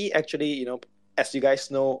 and he actually, you know, as you guys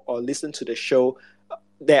know or listen to the show,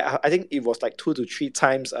 there, I think it was like 2 to 3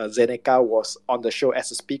 times Zeneca was on the show as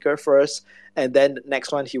a speaker first, and then the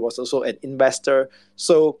next one he was also an investor.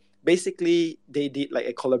 So basically they did like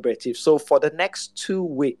a collaborative. So for the next 2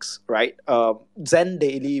 weeks, right, Zen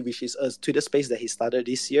Daily, which is a Twitter space that he started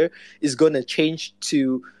this year, is going to change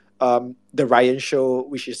to the Ryan show,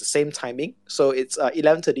 which is the same timing. So it's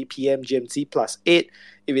 11:30 p.m. GMT plus 8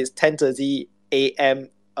 if it's 10:30 a.m.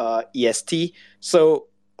 EST. So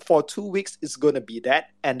for 2 weeks it's going to be that,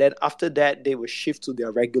 and then after that they will shift to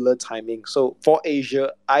their regular timing. So for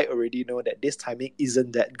Asia, I already know that this timing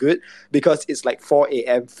isn't that good because it's like 4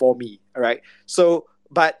 a.m. for me. All right, so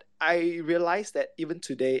but I realized that even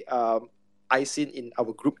today, I seen in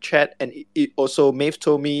our group chat, and it also Maeve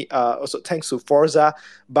told me, also thanks to Forza,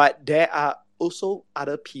 but there are also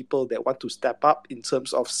other people that want to step up in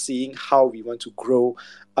terms of seeing how we want to grow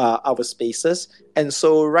our spaces. And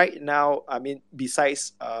so right now, I mean,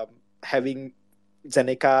 besides having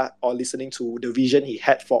Zeneca or listening to the vision he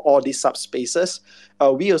had for all these subspaces,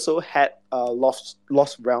 we also had Lost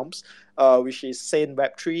Realms, which is Sane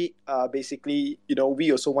Web3. Basically, you know,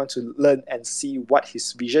 we also want to learn and see what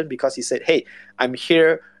his vision, because he said, hey, I'm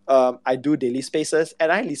here. I do daily spaces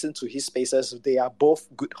and I listen to his spaces. They are both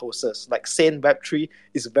good hosts. Like Sane Web3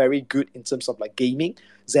 is very good in terms of like gaming.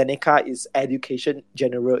 Zeneca is education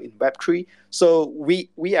general in Web3. So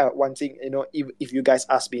we are wanting, you know, if you guys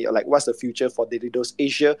ask me like what's the future for Daily Dose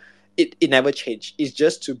Asia, it never changed. It's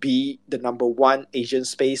just to be the number one Asian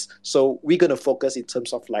space. So we're gonna focus in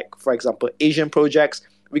terms of like, for example, Asian projects.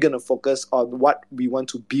 We're going to focus on what we want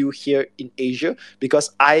to build here in Asia,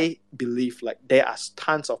 because I believe like there are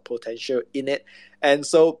tons of potential in it. And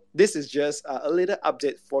so this is just a little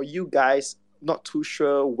update for you guys. Not too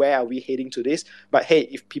sure where are we heading to this, but hey,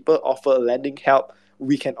 if people offer lending help,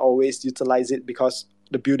 we can always utilize it, because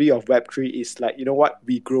the beauty of Web3 is like, you know what,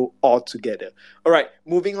 we grow all together. All right,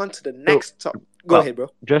 moving on to the next topic. Go ahead, bro.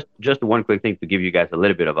 Just one quick thing to give you guys a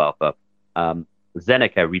little bit of alpha.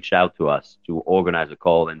 Zeneca reached out to us to organize a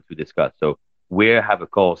call and to discuss. So we have a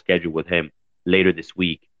call scheduled with him later this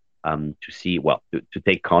week, to see, well, to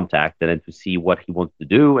take contact and then to see what he wants to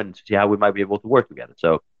do and to see how we might be able to work together.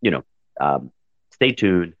 So, you know, stay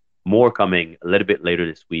tuned. More coming a little bit later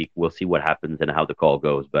this week. We'll see what happens and how the call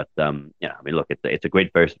goes. But yeah, I mean, look, it's a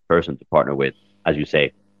great person to partner with. As you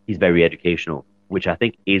say, he's very educational, which I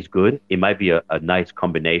think is good. It might be a nice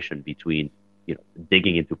combination between, you know,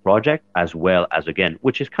 digging into project as well as, again,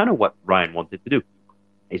 which is kind of what Ryan wanted to do,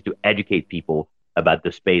 is to educate people about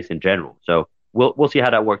the space in general. So we'll see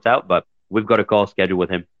how that works out. But we've got a call scheduled with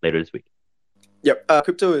him later this week. Yep.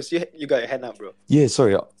 Crypto is you got your hand up, bro. Yeah,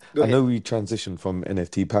 sorry. Go I know ahead. we transitioned from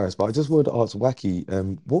NFT Paris, but I just wanted to ask Wacky,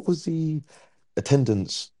 what was the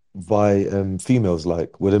attendance by females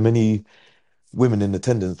like? Were there many women in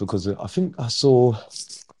attendance? Because I think I saw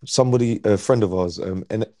somebody, a friend of ours,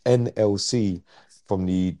 NLC from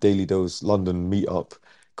the Daily Dose London meetup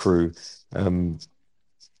crew.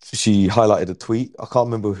 She highlighted a tweet. I can't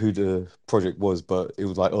remember who the project was, but it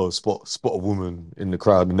was like, oh, spot a woman in the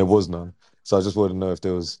crowd, and there was none. So I just wanted to know if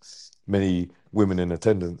there was many women in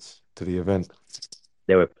attendance to the event.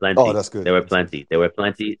 There were plenty. Oh, that's good. There were That's good. plenty. There were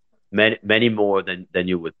plenty. Many more than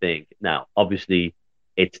you would think. Now, obviously,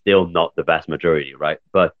 it's still not the vast majority, right?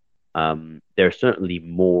 But there's certainly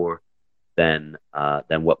more than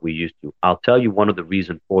what we used to. I'll tell you one of the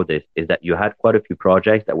reasons for this is that you had quite a few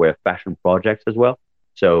projects that were fashion projects as well.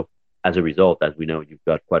 So as a result, as we know, you've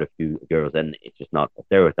got quite a few girls, and it's just not a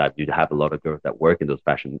stereotype. You'd have a lot of girls that work in those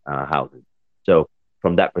fashion houses. So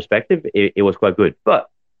from that perspective, it was quite good. But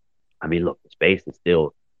I mean, look, the space is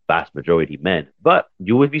still vast majority men, but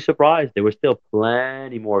you would be surprised. There were still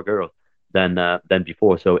plenty more girls than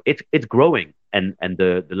before. So it's growing, and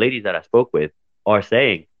the ladies that I spoke with are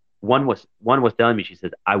saying one was telling me, she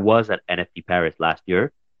said, I was at NFT Paris last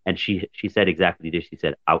year, and she said exactly this. She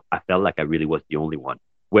said, I felt like I really was the only one.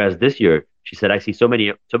 Whereas this year, she said, I see so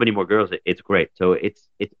many more girls. It's great. So it's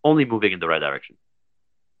only moving in the right direction.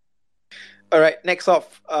 All right, next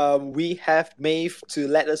off, we have Maeve to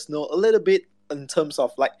let us know a little bit in terms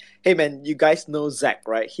of like, hey man, you guys know Zach,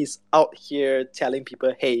 right? He's out here telling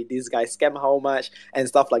people, hey, this guy scam how much and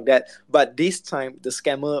stuff like that. But this time, the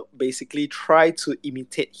scammer basically tried to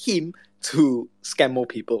imitate him to scam more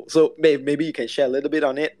people. So Maeve, maybe you can share a little bit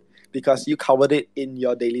on it because you covered it in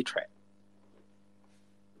your daily thread.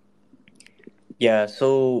 Yeah,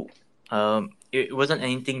 so it wasn't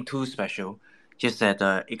anything too special. Just that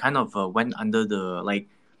it kind of went under the like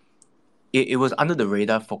it was under the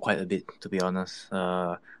radar for quite a bit, to be honest.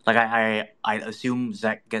 Like I assume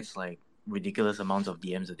Zach gets like ridiculous amounts of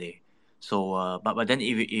DMs a day. So but then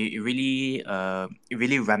it really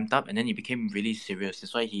ramped up, and then it became really serious.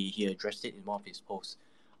 That's why he addressed it in one of his posts.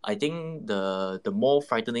 I think the more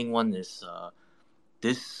frightening one is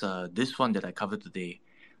this one that I covered today.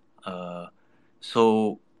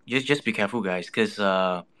 So just be careful, guys, because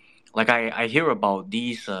like I hear about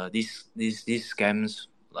these scams,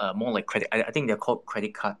 more like credit. I think they're called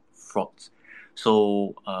credit card frauds.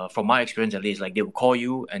 So from my experience at least, like they will call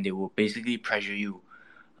you and they will basically pressure you.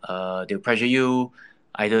 They'll pressure you.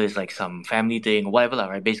 Either it's like some family thing or whatever,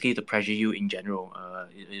 right? Basically to pressure you in general.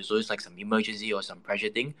 It's always like some emergency or some pressure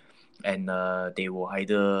thing, and they will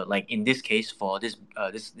either, like in this case for this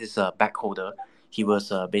back holder, he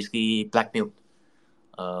was basically blackmailed.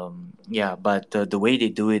 Yeah, but the way they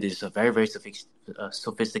do it is very very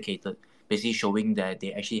sophisticated. Basically showing that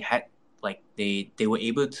they actually had, like they were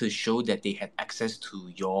able to show that they had access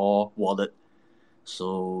to your wallet.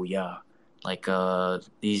 So yeah, like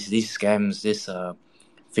these scams, this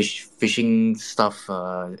phishing stuff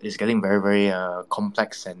is getting very very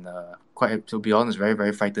complex and quite, to be honest, very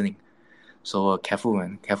very frightening. So careful,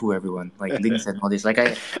 man, careful everyone. Like links and all this. Like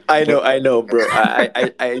I know, bro.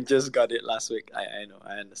 I just got it last week. I know,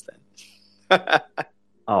 I understand.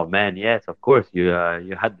 Oh man, yes, of course. You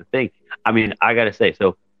had the thing. I mean, I gotta say,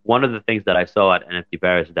 so one of the things that I saw at NFT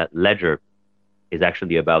Paris is that Ledger is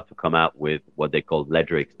actually about to come out with what they call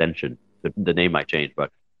Ledger Extension. The name might change,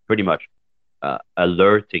 but pretty much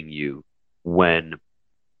alerting you when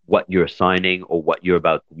what you're signing or what you're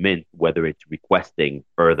about to mint, whether it's requesting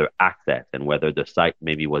further access and whether the site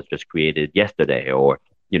maybe was just created yesterday, or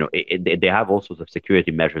they have all sorts of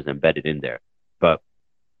security measures embedded in there. But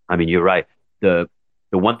I mean, you're right. The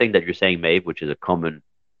one thing that you're saying, Maeve, which is a common,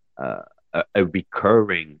 a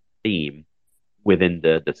recurring theme within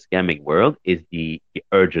the scamming world, is the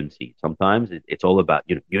urgency. Sometimes it's all about,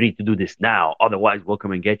 you need to do this now, otherwise we'll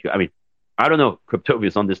come and get you. I mean, I don't know,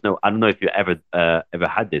 Cryptovius, on this note, I don't know if you ever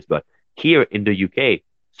had this, but here in the UK,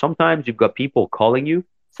 sometimes you've got people calling you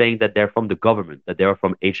saying that they're from the government, that they're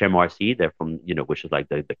from HMRC, they're from, which is like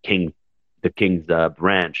the king's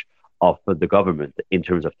branch of the government in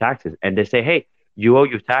terms of taxes, and they say, hey, you owe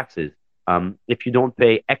your taxes. If you don't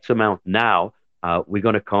pay X amount now, we're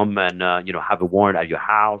gonna come and have a warrant at your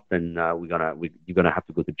house, and you're gonna have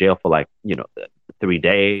to go to jail for like 3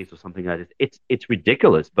 days or something like this. It's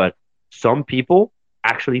ridiculous, but some people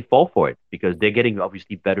actually fall for it because they're getting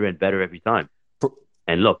obviously better and better every time.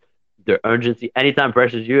 And look, the urgency, anytime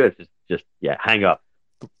pressures you, it's just hang up.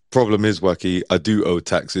 Problem is, Wacky, I do owe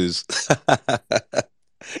taxes.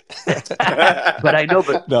 But I know,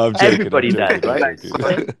 but No, I'm joking. I'm everybody does, joking. I'm right?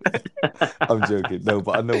 joking. I'm joking. No,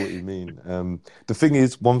 but I know what you mean. The thing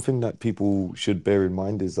is, one thing that people should bear in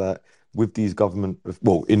mind is that with these government,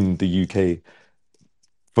 well, in the UK,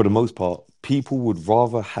 for the most part, people would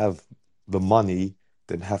rather have the money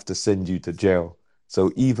than have to send you to jail.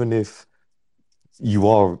 So even if you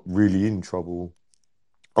are really in trouble,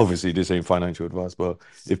 obviously this ain't financial advice, but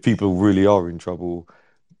if people really are in trouble,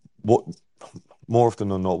 what more often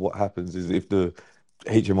than not, what happens is if the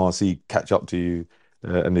HMRC catch up to you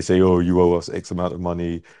and they say, "Oh, you owe us X amount of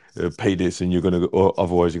money, pay this, and you're gonna go, or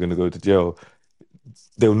otherwise you're gonna go to jail."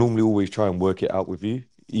 They'll normally always try and work it out with you,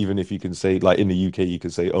 even if you can say, like in the UK, you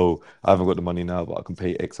can say, "Oh, I haven't got the money now, but I can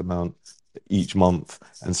pay X amount each month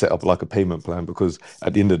and set up like a payment plan." Because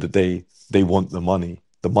at the end of the day, they want the money.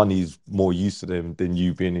 The money's more use to them than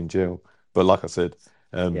you being in jail. But like I said,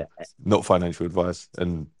 Yeah, not financial advice,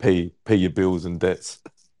 and pay your bills and debts.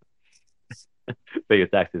 pay your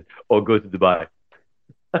taxes or go to Dubai.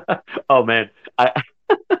 Oh man, I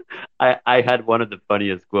I had one of the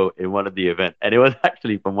funniest quote in one of the event, and it was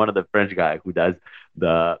actually from one of the French guy who does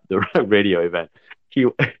the radio event. He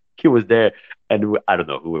he was there, and I don't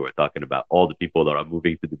know who we were talking about. All the people that are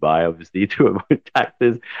moving to Dubai, obviously, to avoid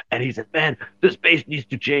taxes. And he said, "Man, the space needs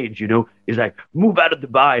to change." He's like, "Move out of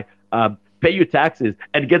Dubai, pay your taxes,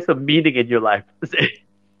 and get some meaning in your life." So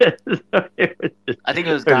I think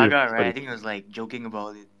it was it was Gaga, right? I funny. think it was like joking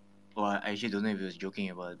about it. Or I actually don't know if he was joking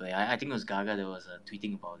about it, but I think it was Gaga that was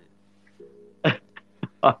tweeting about it.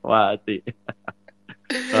 Oh, wow, I see.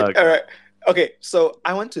 Oh All god. right. Okay, so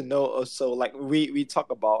I want to know also, like we talk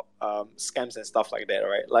about scams and stuff like that,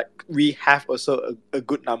 right? Like we have also a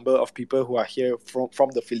good number of people who are here from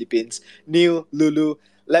the Philippines. Neil, Lulu,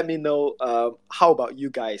 let me know. How about you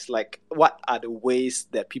guys? Like, what are the ways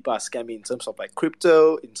that people are scamming in terms of like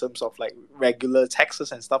crypto, in terms of like regular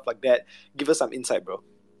taxes and stuff like that? Give us some insight, bro.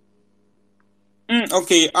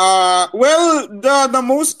 Okay. Well, the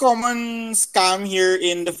most common scam here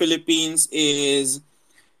in the Philippines is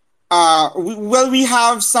we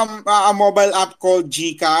have some a mobile app called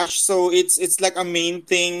Gcash. So it's like a main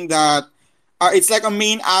thing that it's like a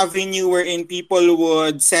main avenue wherein people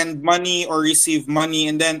would send money or receive money,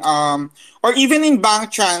 and then or even in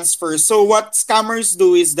bank transfers. So what scammers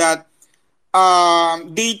do is that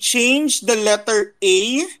they change the letter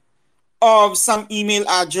A of some email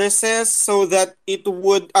addresses so that it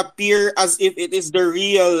would appear as if it is the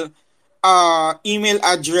real email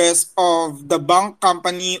address of the bank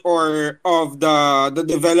company or of the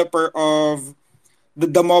developer of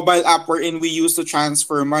the mobile app wherein we use to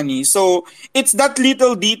transfer money. So it's that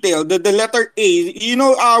little detail, the letter A.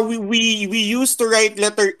 We used to write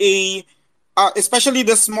letter A, especially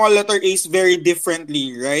the small letter A's very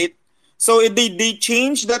differently, right? So they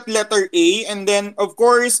changed that letter A, and then of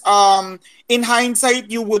course, in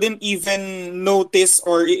hindsight, you wouldn't even notice,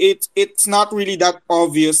 or it's not really that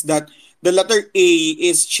obvious that the letter A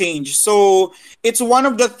is changed. So it's one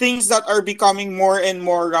of the things that are becoming more and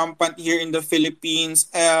more rampant here in the Philippines.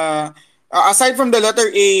 Aside from the letter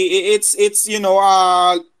A, it's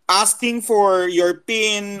asking for your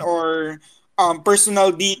PIN or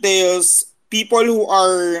personal details. People who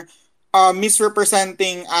are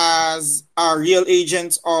misrepresenting as real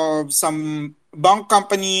agents of some bank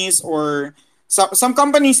companies or some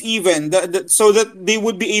companies even so that they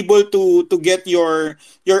would be able to get your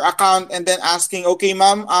account, and then asking, okay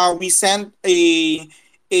ma'am, we sent a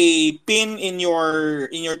pin in your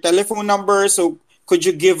telephone number, so could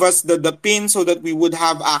you give us the pin so that we would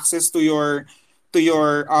have access to your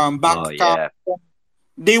bank Oh account. yeah.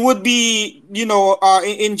 They would be,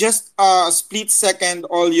 in just a split second,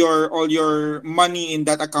 all your money in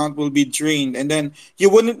that account will be drained, and then you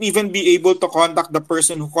wouldn't even be able to contact the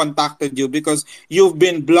person who contacted you because you've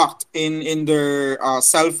been blocked in their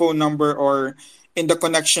cell phone number or in the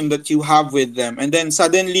connection that you have with them. And then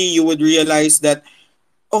suddenly you would realize that,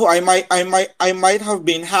 oh, I might have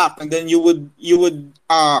been hacked, and then you would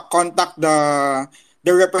contact the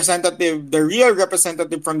representative, the real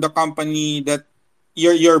representative from the company that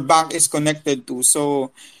your bank is connected to.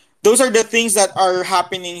 So those are the things that are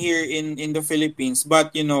happening here in the Philippines.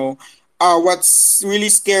 But what's really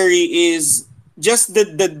scary is just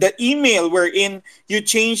the email wherein you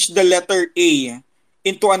change the letter A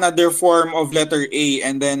into another form of letter A,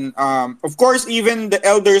 and then of course even the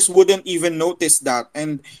elders wouldn't even notice that,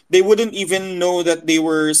 and they wouldn't even know that they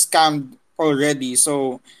were scammed already.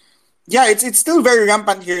 So yeah, it's still very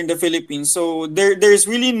rampant here in the Philippines. So there's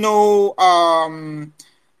really no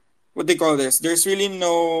what they call this. There's really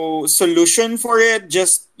no solution for it.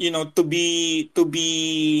 Just to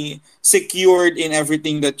be secured in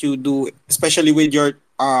everything that you do, especially with your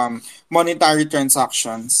monetary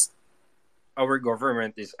transactions? Our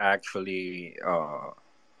government is actually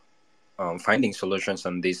finding solutions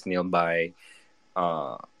on this, Neil, by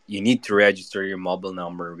you need to register your mobile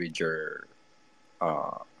number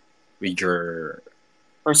uh, with your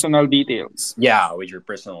Personal details. with your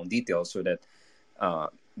personal details, so that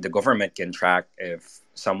the government can track if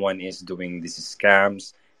someone is doing these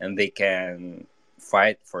scams, and they can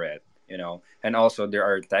fight for it. And also there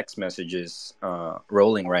are text messages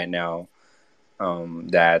rolling right now,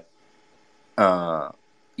 that uh,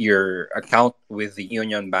 your account with the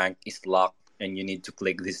Union Bank is locked and you need to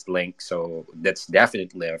click this link. So that's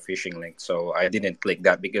definitely a phishing link. So I didn't click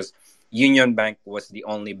that because Union Bank was the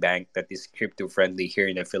only bank that is crypto friendly here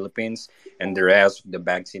in the Philippines, and the rest of the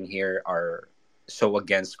banks in here are so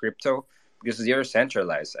against crypto because they are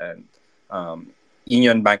centralized. And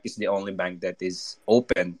Union Bank is the only bank that is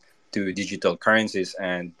open to digital currencies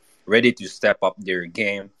and ready to step up their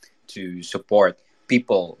game to support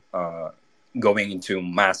people going into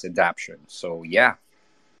mass adoption. So yeah.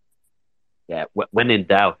 Yeah, when in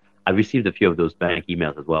doubt, I received a few of those bank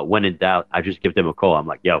emails as well. When in doubt, I just give them a call. I'm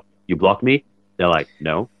like, yo, you blocked me? They're like,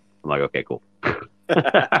 no. I'm like, okay, cool.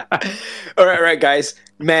 All right, guys.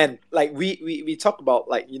 Man, like we talk about,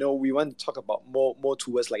 like, we want to talk about more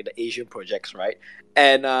towards like the Asian projects, right?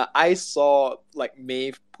 And I saw like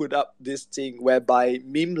Maeve put up this thing whereby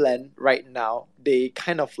Memeland right now, they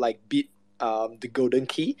kind of like beat the golden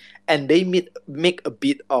key, and they make a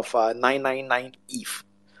bit of 999 ETH.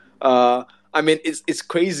 I mean, it's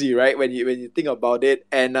crazy, right? When you think about it.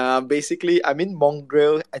 And basically, I mean,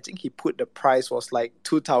 Mongrel, I think he put the price was like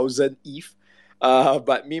 2,000 ETH.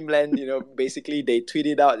 But Memeland, basically they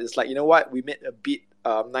tweeted out, it's like, you know what, we made a bid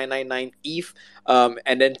 999 ETH,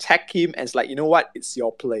 and then tag him, and it's like, you know what, it's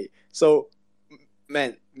your play. So,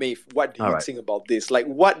 man, Maeve, what do you think about this? Like,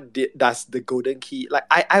 what does the golden key, like,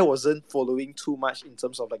 I wasn't following too much in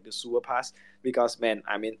terms of like the sewer pass, because, man,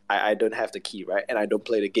 I mean, I don't have the key, right? And I don't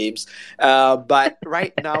play the games. But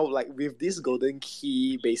right now, like with this golden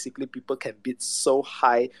key, basically people can bid so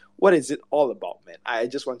high. What is it all about, man? I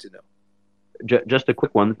just want to know. Just a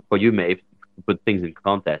quick one for you, Maeve, to put things in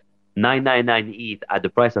context. 999 ETH at the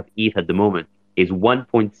price of ETH at the moment is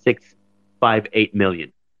 $1.658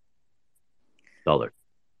 million.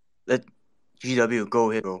 Let GW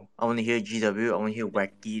go ahead, bro. I want to hear GW. I want to hear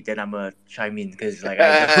Wacky. Then I'm gonna chime in because like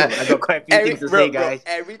I got quite a few things to say, guys.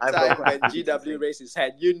 Every time when GW raises his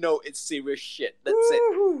hand, it's serious shit. That's it.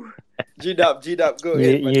 GW, go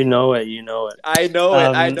ahead. You know it. I know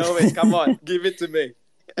it. Come on, give it to me.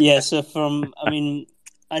 Yeah, so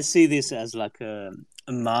I see this as like a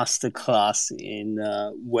master class in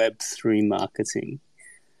Web3 marketing.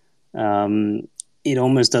 It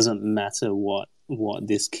almost doesn't matter what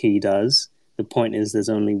this key does. The point is there's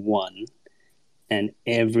only one, and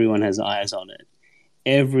everyone has eyes on it.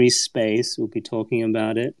 Every space will be talking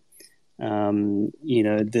about it. I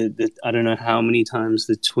don't know how many times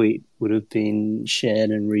the tweet would have been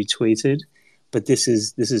shared and retweeted, but this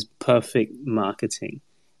is perfect marketing.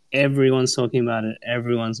 Everyone's talking about it.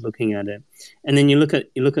 Everyone's looking at it. And then you look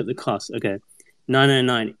at the cost. Okay,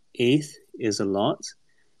 999 ETH is a lot.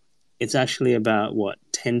 It's actually about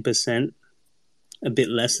 10%, a bit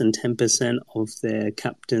less than 10% of their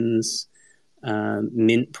captain's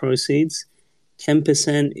mint proceeds.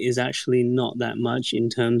 10% is actually not that much in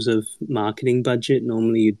terms of marketing budget.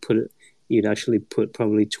 Normally you'd actually put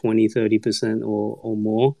probably 20-30% or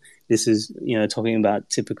more. This is talking about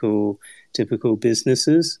typical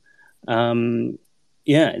businesses. So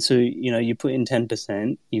you put in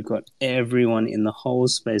 10%, you've got everyone in the whole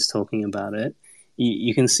space talking about it.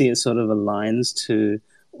 You can see it sort of aligns to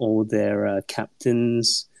all their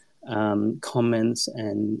captains' comments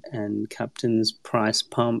and captain's price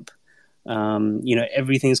pump.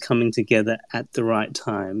 Everything's coming together at the right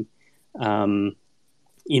time.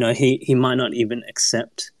 He might not even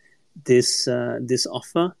accept this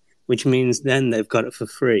offer, which means then they've got it for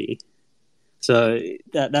free. So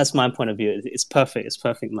that's my point of view. It's perfect. It's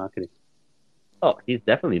perfect marketing. Oh, he's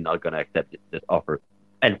definitely not going to accept this offer.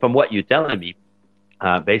 And from what you're telling me,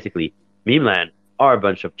 basically, Memeland are a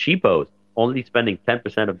bunch of cheapos, only spending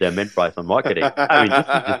 10% of their mint price on marketing. I mean, this is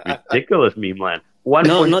just ridiculous, Memeland.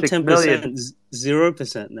 No, not 10%,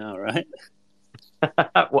 0% now, right?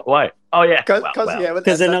 Why? Oh, yeah.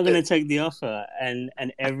 Because they're not going to take the offer, and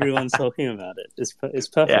everyone's talking about it. It's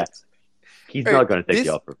perfect. Yeah. He's not going to take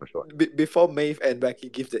the offer for sure. Before Maeve and Becky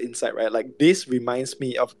give the insight, right? Like, this reminds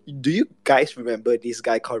me of, do you guys remember this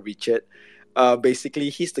guy called Richard? Basically,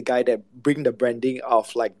 he's the guy that bring the branding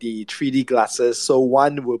of like the 3D glasses. So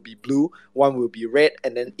one will be blue, one will be red,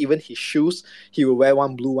 and then even his shoes, he will wear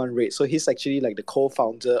one blue, one red. So he's actually like the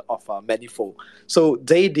co-founder of Manifold. So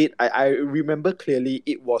they did. I remember clearly.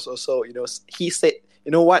 It was also, he said,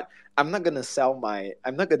 you know what? I'm not gonna sell my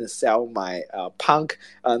punk,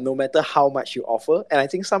 no matter how much you offer. And I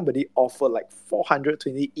think somebody offered like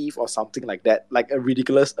 420 ETH or something like that, like a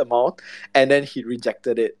ridiculous amount, and then he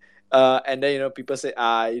rejected it. And then people say,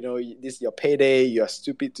 this is your payday, you're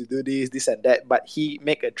stupid to do this and that. But he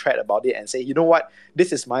make a threat about it and say, you know what,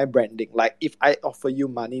 this is my branding. Like if I offer you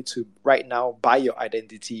money to right now buy your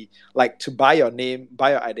identity, like to buy your name,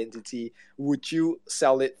 buy your identity, would you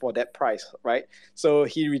sell it for that price, right? So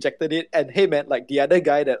he rejected it. And hey man, like the other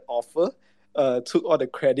guy that offered took all the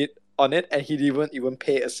credit on it, and he didn't even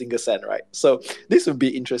pay a single cent, right? So this would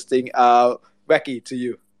be interesting. Wacky, to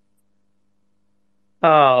you.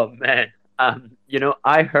 Oh man.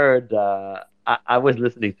 I heard I was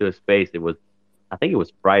listening to a space. I think it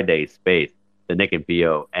was Friday space, the Nick and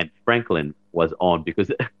PO, and Franklin was on because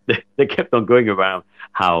they kept on going around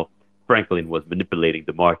how Franklin was manipulating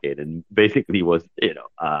the market and basically was,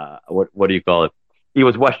 what do you call it? He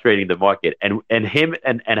was wash trading the market and him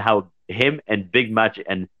and how him and Big Match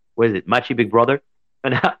and what is it, Machi Big Brother?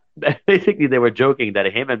 And how, basically they were joking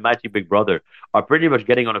that him and Machi Big Brother are pretty much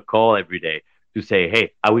getting on a call every day to say,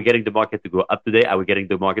 hey, are we getting the market to go up today? Are we getting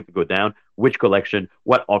the market to go down? Which collection?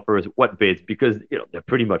 What offers? What bids? Because they're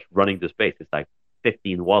pretty much running the space. It's like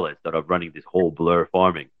 15 wallets that are running this whole blur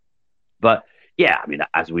farming. But yeah, I mean,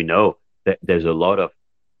 as we know, there's a lot of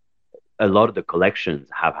the collections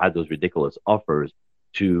have had those ridiculous offers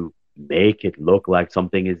to make it look like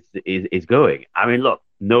something is going. I mean, look,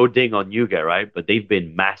 no ding on Yuga, right? But they've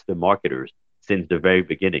been master marketers since the very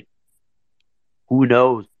beginning. Who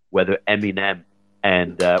knows whether Eminem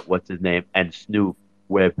and what's his name and Snoop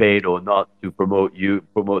were paid or not to promote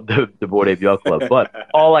the Bored Ape Yacht Club. But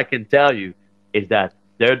all I can tell you is that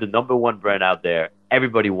they're the number one brand out there.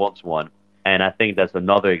 Everybody wants one, and I think that's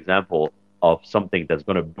another example of something that's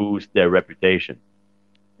going to boost their reputation.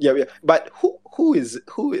 Yeah. But who is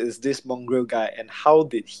this mongrel guy, and how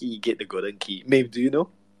did he get the golden key? Maybe do you know?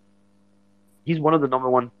 He's one of the number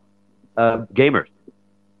one gamers.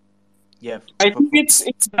 Yeah, I think it's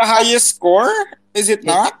the highest score. Is it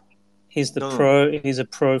not? He's the No. pro. He's a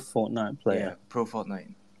pro Fortnite yeah, player. pro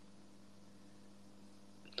Fortnite.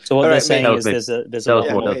 So what All they're right, saying Tell is me. there's a Tell lot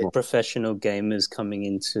us more. more Tell us more. professional gamers coming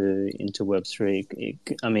into Web3.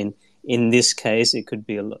 I mean, in this case, it would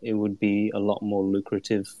be a lot more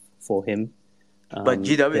lucrative for him. But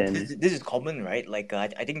GW, than this is common, right? Like I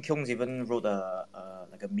think Kyung's even wrote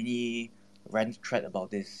like a mini rant thread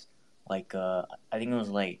about this. Like I think it was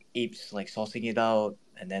like apes like sourcing it out,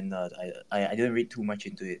 and then I didn't read too much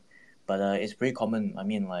into it, but it's pretty common. I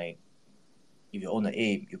mean, like if you own an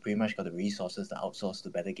ape, you pretty much got the resources to outsource to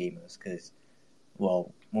better gamers, because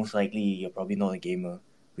well, most likely you're probably not a gamer,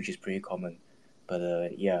 which is pretty common.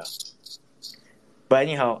 But yeah. But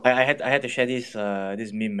anyhow, I had to share this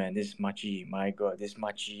meme, man. This Machi, my god, this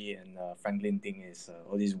Machi and Franklin thing is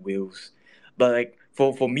all these whales. But like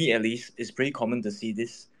for me at least, it's pretty common to see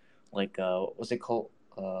this, like what's it called?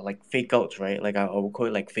 Like fake outs, right? Like I would call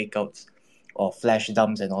it like fake outs or flash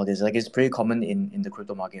dumps and all this. Like it's pretty common in the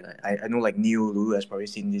crypto market. I know like Neo Lulu has probably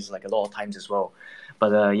seen this like a lot of times as well.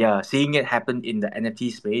 But yeah, seeing it happen in the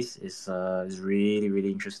NFT space is really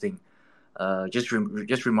really interesting. Just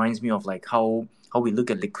reminds me of like how we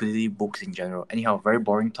look at liquidity books in general. Anyhow, very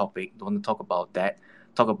boring topic. Don't want to talk about that.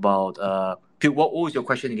 Talk about Pete, what was your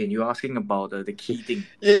question again? You were asking about the key thing.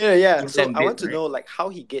 Yeah. So Instant I want bid, to know like how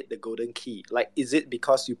he get the golden key. Like, is it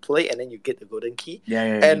because you play and then you get the golden key? Yeah.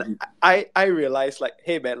 And I realized like,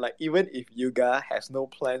 hey man, like even if Yuga has no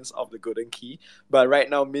plans of the golden key, but right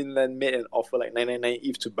now Mainland made an offer like 999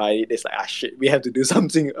 ETH to buy it. It's like shit, we have to do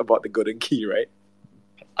something about the golden key, right?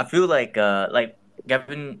 I feel like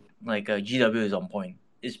Gavin GW is on point.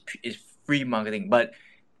 It's free marketing, but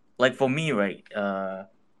like for me, right?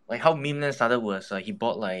 Like how Meme started was he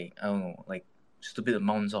bought like I don't know like stupid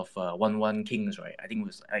amounts of 1 kings, right? I think it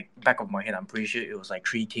was like back of my head. I'm pretty sure it was like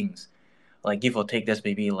 3 kings. Like give or take, that's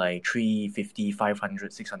maybe like 350,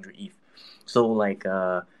 500, 600 ETH. So like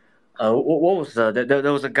what was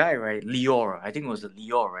there was a guy, right? Lior, I think it was a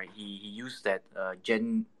Lior, right? He used that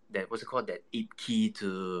what's it called, that 8 key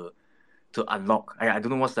to unlock. I don't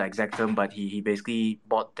know what's the exact term, but he basically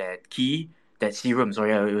bought that key, that serum.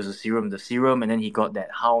 Sorry, it was the serum, and then he got that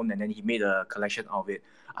hound, and then he made a collection of it.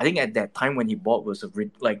 I think at that time when he bought was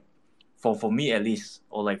like for me at least,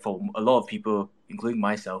 or like for a lot of people, including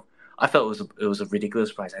myself, I felt it was a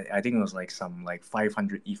ridiculous price. I think it was like some like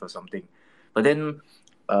 500 ETH or something. But then,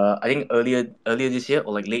 I think earlier this year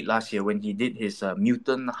or like late last year when he did his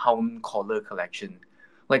Mutant Hound Collar collection,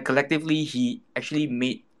 like collectively he actually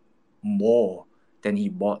made more than he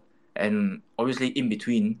bought, and obviously in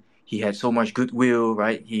between he had so much goodwill,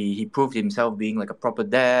 right? He proved himself being like a proper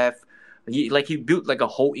dev. He built like a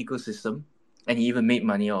whole ecosystem, and he even made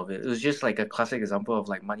money out of it. It was just like a classic example of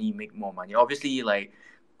like money make more money. Obviously,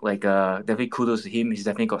 definitely kudos to him. He's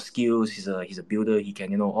definitely got skills. He's a builder. He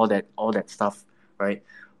can, all that stuff, right?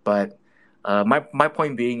 But my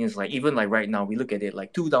point being is like, even like right now we look at it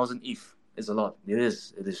like 2,000 ETH is a lot. It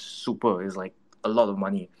is super. It's like a lot of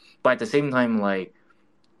money. But at the same time, like,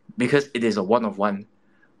 because it is a one of one,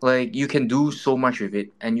 like you can do so much with it,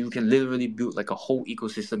 and you can literally build like a whole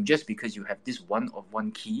ecosystem just because you have this one of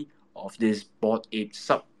one key of this Bored Ape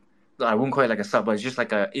sub. I won't call it like a sub, but it's just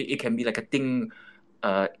like it can be like a thing.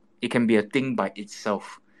 It can be a thing by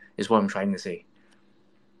itself, is what I'm trying to say.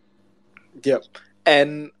 Yep.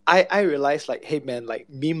 And I realized like, hey man, like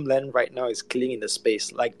meme land right now is killing in the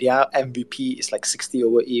space. Like their MVP is like 60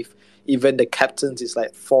 over ETH. Even the captains is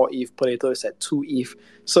like 4 ETH. Potato is at 2 ETH.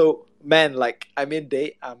 So man, like I mean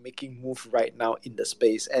they are making move right now in the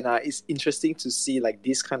space. And it's interesting to see like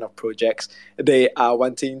these kind of projects. They are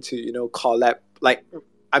wanting to, collab. Like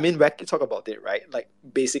I mean, we can talk about it, right? Like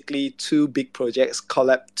basically two big projects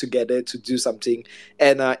collab together to do something.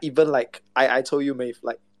 And even like I told you, Maeve,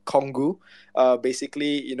 like Kongu.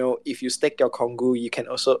 Basically, if you stake your Kongu, you can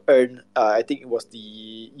also earn, I think it was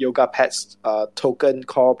the Yoga Pets token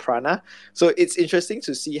called Prana. So it's interesting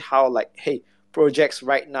to see how, like, hey, projects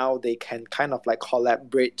right now, they can kind of like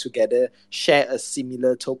collaborate together, share a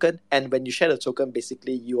similar token. And when you share the token,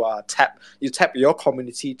 basically you tap your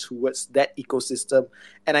community towards that ecosystem.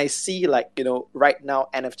 And I see like, right now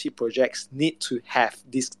NFT projects need to have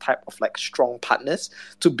this type of like strong partners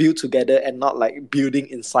to build together and not like building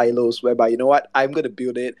in silos whereby, you know what, I'm going to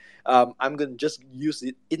build it. I'm going to just use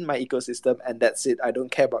it in my ecosystem and that's it. I don't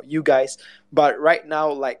care about you guys. But right now,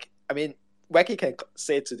 like, I mean, Wacky can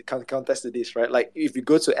say can contest to this, right? Like if you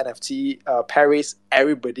go to NFT Paris,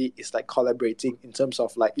 everybody is like collaborating in terms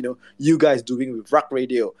of like, you guys doing with Rock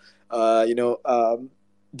Radio,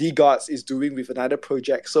 D Gods is doing with another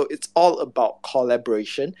project. So it's all about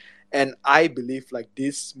collaboration. And I believe like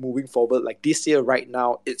this moving forward, like this year right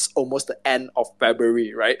now, it's almost the end of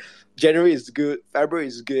February, right? January is good, February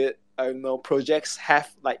is good. Projects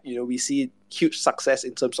have like, we see huge success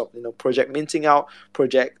in terms of, project minting out,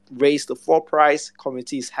 project raise the floor price,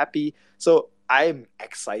 community is happy. So I'm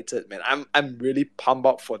excited, man. I'm really pumped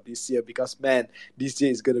up for this year because, man, this year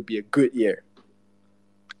is going to be a good year.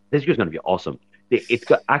 This year's going to be awesome. It's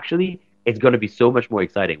going to be so much more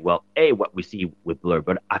exciting. Well, what we see with Blur,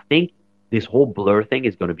 but I think this whole Blur thing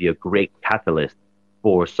is going to be a great catalyst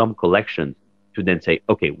for some collections to then say,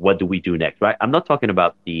 okay, what do we do next, right? I'm not talking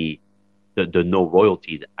about the no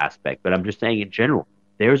royalties aspect, but I'm just saying in general,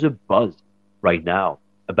 there's a buzz right now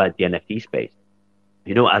about the NFT space.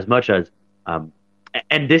 As much as, and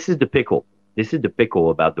this is the pickle. This is the pickle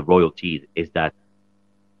about the royalties is that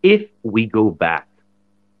if we go back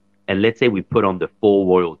and let's say we put on the full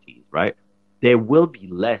royalties, right? There will be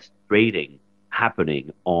less trading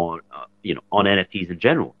happening on NFTs in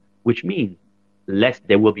general, which means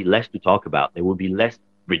there will be less to talk about. There will be less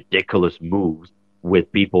ridiculous moves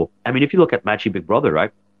with people. I mean, if you look at Matchy Big Brother,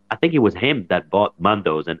 right? I think it was him that bought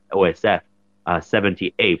Mandos and OSF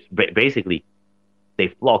 78. Basically, they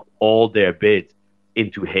flocked all their bids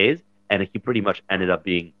into his, and he pretty much ended up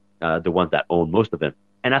being the one that owned most of them.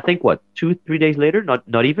 And I think 2-3 days later,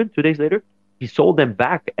 not even 2 days later, he sold them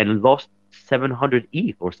back and lost 700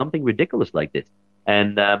 ETH or something ridiculous like this.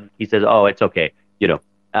 And he says, "Oh, it's okay.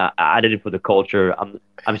 I did it for the culture.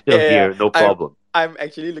 I'm still here, no problem." I'm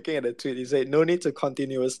actually looking at the tweet. He said, "No need to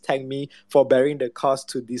continuous thank me for bearing the cost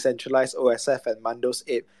to decentralize OSF and Mando's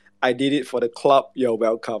Ape. I did it for the club. You're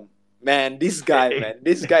welcome." Man, this guy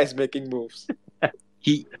is making moves.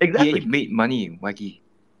 He made money, Wacky.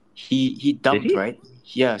 He dumped, right?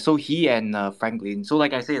 Yeah, so he and Franklin. So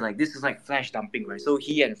like I say, like this is like flash dumping, right? So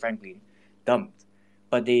he and Franklin dumped,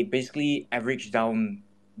 but they basically averaged down,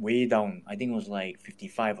 way down. I think it was like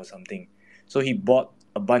 55 or something. So he bought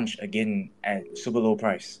a bunch again at super low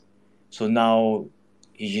price. So now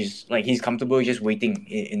he's comfortable just waiting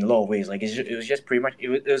in a lot of ways. Like it was just pretty much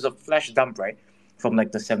it was a flash dump, right? From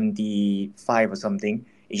like the 75 or something.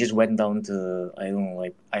 It just went down to, I don't know,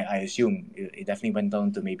 like I assume it definitely went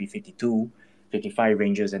down to maybe 52, 55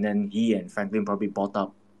 ranges, and then he and Franklin probably bought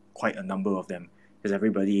up quite a number of them because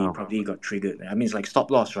everybody probably got triggered. I mean, it's like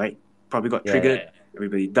stop loss, right? Probably got triggered. Yeah.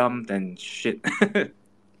 Everybody dumped and shit.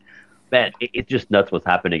 Man, it's just nuts what's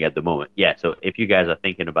happening at the moment. Yeah, so if you guys are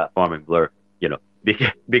thinking about farming Blur,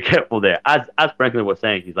 be careful there. As Franklin was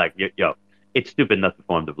saying, he's like, yo, it's stupid not to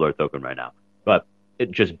form the Blur token right now, but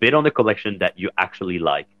just bid on the collection that you actually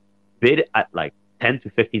like. Bid at like 10 to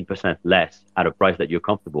 15% less at a price that you're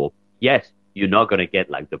comfortable. Yes, you're not gonna get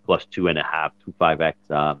like the plus 2.5,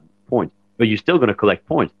 25x points, but you're still gonna collect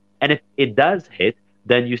points. And if it does hit,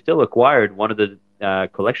 then you still acquired one of the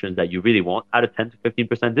collections that you really want at a 10 to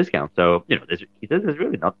 15% discount. So there's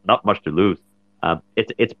really not much to lose.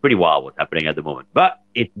 It's pretty wild what's happening at the moment, but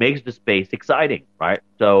it makes the space exciting, right?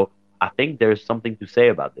 So I think there's something to say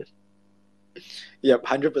about this. Yep,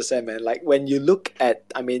 100%, man. Like when you look at,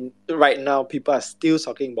 I mean, right now people are still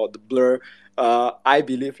talking about the Blur. I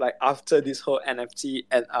believe like after this whole NFT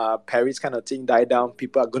and Paris kind of thing die down,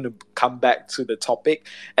 people are going to come back to the topic.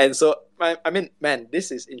 And so, I mean, man,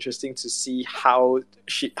 this is interesting to see how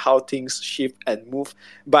things shift and move.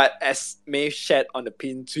 But as May shared on the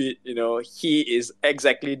pin tweet, he is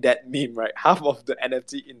exactly that meme, right? Half of the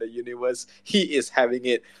NFT in the universe, he is having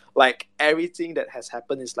it. Like everything that has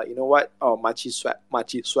happened is like, you know what? Oh, Machi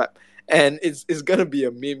swap. And it's gonna be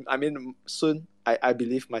a meme. I mean, soon I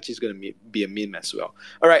believe Machi is gonna be a meme as well.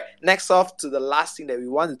 All right, next off to the last thing that we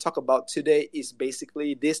want to talk about today is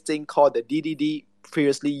basically this thing called the DDD.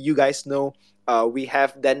 Previously, you guys know we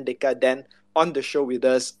have Dan Deka Dan on the show with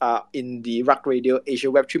us in the Rock Radio Asia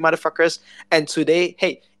Web3 Motherfuckers. And today,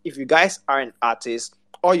 hey, if you guys are an artist,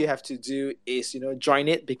 all you have to do is join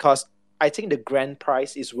it, because I think the grand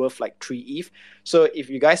prize is worth like 3 ETH. So if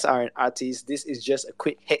you guys are an artist, this is just a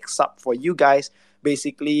quick heads up for you guys.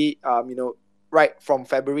 Basically, right from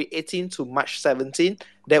February 18 to March 17,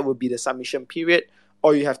 that will be the submission period.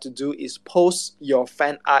 All you have to do is post your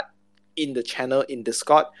fan art in the channel in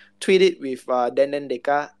Discord, tweet it with Dan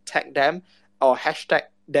Deka, tag them, or hashtag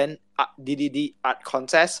Dan DDD art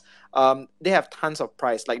contest. They have tons of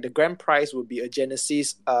prize. Like the grand prize will be a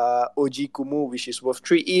Genesis OG Kumu, which is worth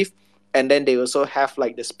 3 ETH. And then they also have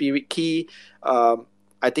like the spirit key.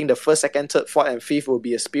 I think the first, second, third, fourth, and fifth will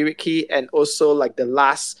be a spirit key. And also like the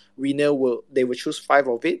last winner will choose 5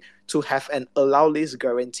 of it to have an allow list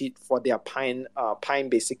guaranteed for their Pine. Pine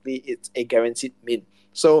basically it's a guaranteed mint.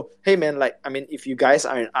 So hey man, like I mean, if you guys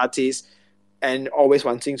are an artist and always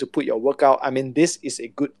wanting to put your work out, I mean this is a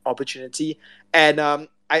good opportunity. And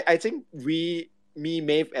I think me,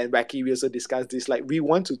 Maeve, and Wacky, we also discussed this. Like, we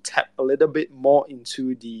want to tap a little bit more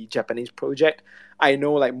into the Japanese project. I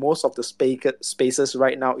know, like, most of the spaces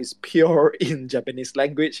right now is pure in Japanese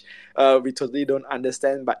language. We totally don't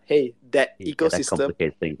understand, but hey, that ecosystem. That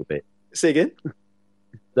complicates things a bit. Say again?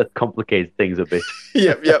 That complicates things a bit.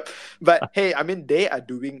 Yep. But hey, I mean, they are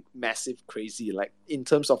doing massive crazy, like in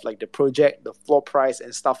terms of like the project, the floor price,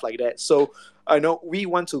 and stuff like that. So I know we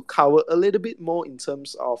want to cover a little bit more in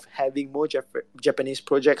terms of having more Japanese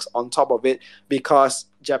projects on top of it, because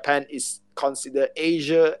Japan is considered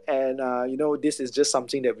Asia, and this is just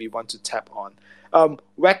something that we want to tap on.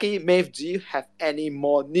 Wacky, Maeve, do you have any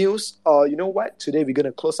more news? Or you know what? Today we're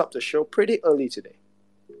gonna close up the show pretty early today.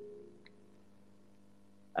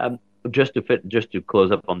 Just to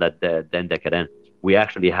close up on that Den Decadent, we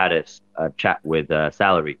actually had a chat with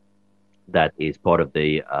Salary, that is part of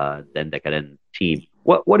the Den Decadent team.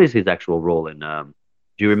 What is his actual role in? Do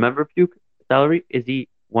you remember, Puke? Salary, is he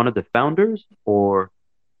one of the founders or?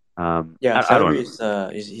 Salary is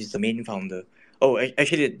the main founder. Oh,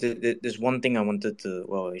 actually, there's one thing I wanted to.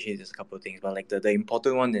 Well, actually, there's a couple of things, but like the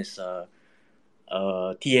important one is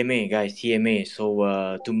TMA, guys, TMA.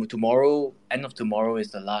 So tomorrow, end of tomorrow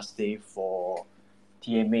is the last day for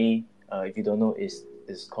TMA. If you don't know,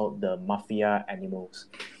 it's called the Mafia Animals.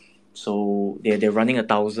 So they're running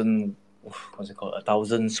 1,000, what's it called?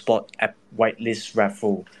 1,000 spot app whitelist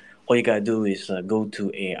raffle. All you gotta do is go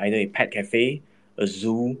to either a pet cafe, a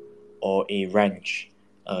zoo, or a ranch.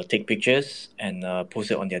 Take pictures and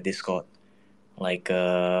post it on their Discord. Like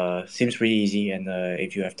seems pretty easy, and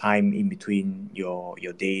if you have time in between your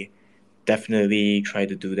day, definitely try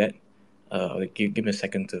to do that. Give me a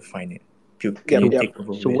second to find it. Take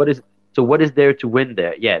over So what is there to win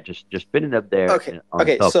there? Yeah, just spin it up there.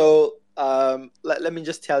 Okay. Top. So let me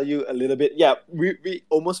just tell you a little bit. Yeah, we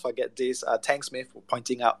almost forget this. Thanks, May, for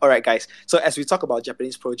pointing out. All right, guys. So as we talk about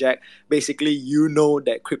Japanese project, basically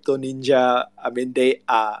that Crypto Ninja. I mean, they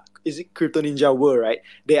are. Is it Crypto Ninja World, right?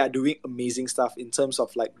 They are doing amazing stuff in terms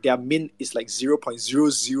of like their mint is like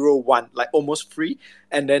 0.001, like almost free,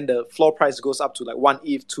 and then the floor price goes up to like 1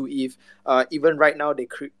 ETH, 2 ETH. Even right now they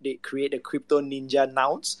create a Crypto Ninja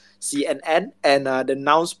nouns, CNN, and the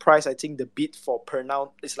nouns price, I think the bid for per noun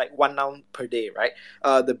is like 1 noun per day, right?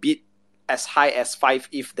 The bid as high as 5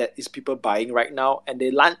 ETH that is people buying right now, and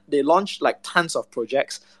they launched like tons of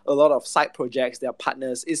projects, a lot of side projects. Their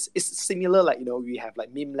partners is similar, like we have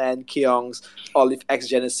like Mimland, Keongs, Olive X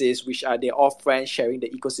Genesis, which are they're all friends sharing the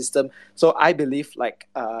ecosystem. So I believe like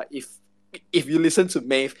if you listen to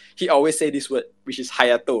Maeve, he always say this word, which is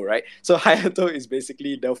Hayato, right? So Hayato is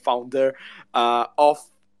basically the founder of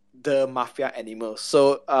the Mafia Animals.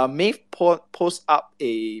 So Maeve posts up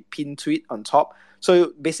a pinned tweet on top.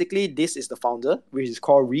 So basically, this is the founder, which is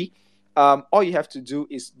called Ree. All you have to do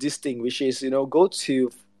is this thing, which is go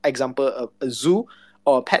to example a zoo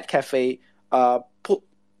or a pet cafe.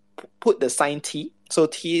 Put the sign T. So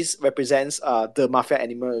T represents the mafia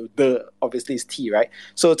animal. The obviously is T, right?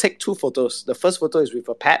 So take 2 photos. The first photo is with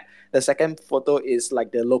a pet. The second photo is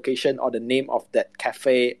like the location or the name of that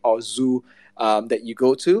cafe or zoo that you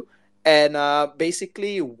go to. And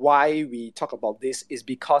basically, why we talk about this is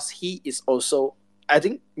because he is also, I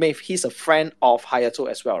think, Maeve, he's a friend of Hayato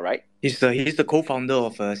as well, right? He's the co-founder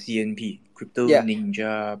of CNP, Crypto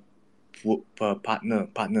Ninja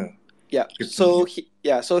partner. Yeah.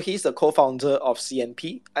 So he's the co-founder of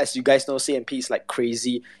CNP. As you guys know, CNP is like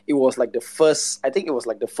crazy. It was like the first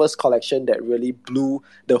collection that really blew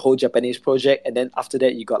the whole Japanese project. And then after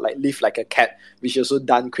that, you got like Live Like a Cat, which also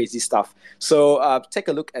done crazy stuff. So take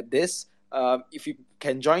a look at this. If you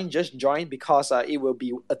can join, just join, because it will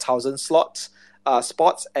be 1,000 spots,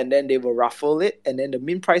 and then they will raffle it. And then the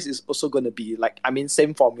min price is also going to be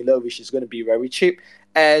same formula, which is going to be very cheap.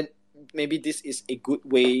 And maybe this is a good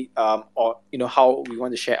way or how we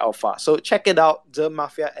want to share alpha. So check it out, the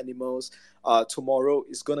Mafia Animals. Tomorrow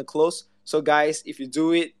is going to close. So guys, if you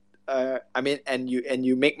do it and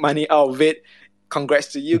you make money out of it, congrats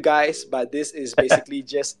to you guys, but this is basically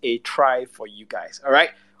just a try for you guys. All right,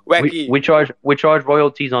 Wacky. We charge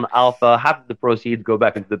royalties on alpha. Half of the proceeds go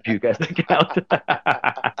back into the Pewcast account.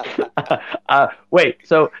 Wait,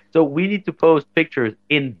 so we need to post pictures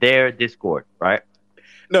in their Discord, right?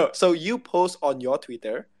 No, so you post on your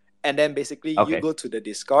Twitter, and then basically you go to the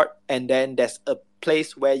Discord, and then there's a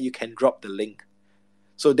place where you can drop the link.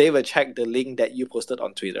 So they will check the link that you posted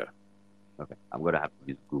on Twitter. Okay, I'm gonna have to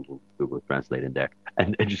use Google Translate in there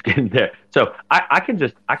and just get in there. So I can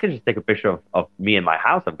just take a picture of me in my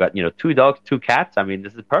house. I've got 2 dogs, 2 cats. I mean,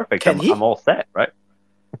 this is perfect. I'm all set, right?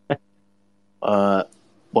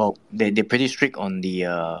 Well, they're pretty strict on the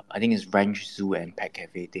I think it's ranch, zoo, and pet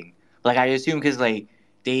cafe thing. Like I assume because like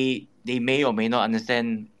they may or may not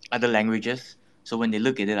understand other languages. So when they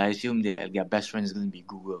look at it, I assume their best friend is going to be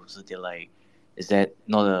Google. So they're like, is that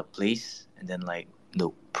not a place? And then like,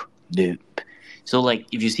 nope. So like,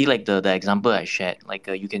 if you see like the example I shared, like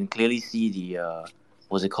you can clearly see the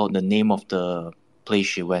what's it called? The name of the place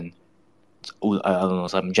she went. I don't know,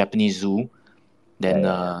 some Japanese zoo. Then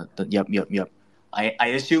yep. I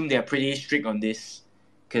assume they're pretty strict on this.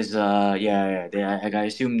 Because I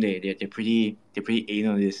assume they're pretty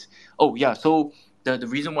anal on this. Oh yeah, so the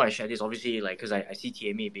reason why I share this, obviously, like because I see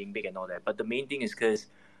TMA being big and all that, but the main thing is because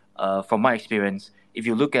from my experience, if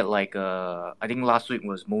you look at like I think last week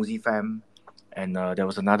was Mosey Fam, and there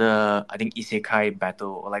was another, I think, Isekai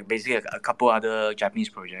Battle, or like basically a couple other Japanese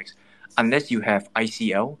projects. Unless you have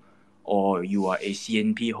ICL or you are a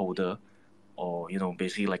CNP holder, or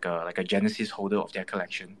basically like a Genesis holder of their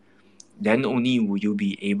collection, then only will you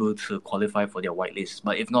be able to qualify for their whitelist.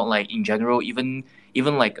 But if not, like in general, even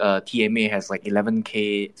like TMA has like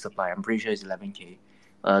 11K supply. I'm pretty sure it's 11K.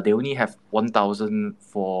 They only have 1,000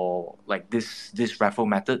 for like this raffle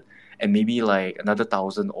method, and maybe like another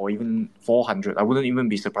 1,000 or even 400. I wouldn't even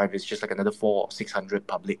be surprised if it's just like another 400 or 600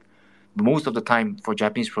 public. Most of the time for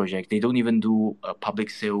Japanese projects, they don't even do a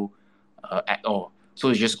public sale at all. So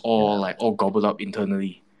it's just all gobbled up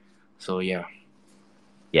internally. So yeah.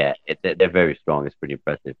 Yeah, they're very strong. It's pretty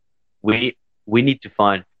impressive. We need to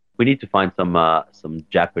find some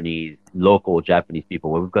local Japanese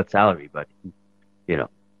people. Well, we've got salary, but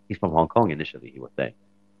he's from Hong Kong initially. He was saying.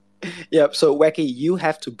 Yep. So Wacky, you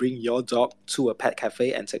have to bring your dog to a pet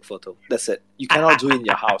cafe and take photo. That's it. You cannot do it in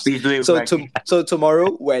your house. So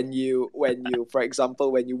tomorrow, when you for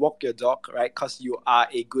example, when you walk your dog, right? Because you are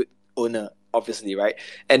a good owner, obviously, right?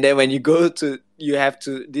 And then when you go to, you have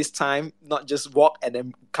to this time not just walk and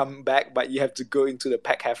then come back, but you have to go into the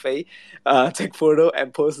pet cafe, take photo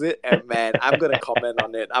and post it. And man, I'm gonna comment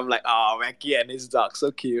on it. I'm like, oh, Wacky and his dog,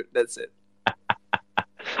 so cute. That's it.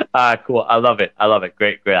 Cool. I love it.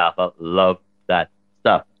 Great alpha. Love that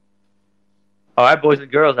stuff. All right, boys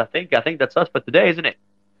and girls. I think that's us for today, isn't it?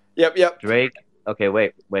 Yep. Drake. Okay,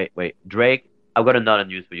 wait. Drake. I've got another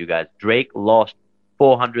news for you guys. Drake lost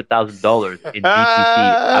 $400,000 in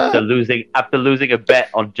BTC after losing a bet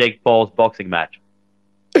on Jake Paul's boxing match.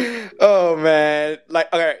 Oh man,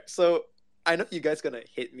 like okay, so I know you guys gonna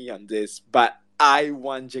hate me on this, but I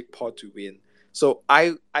want Jake Paul to win. So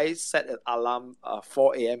I set an alarm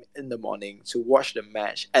 4 a.m. in the morning to watch the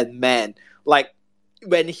match, and man, like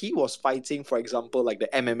when he was fighting, for example, like the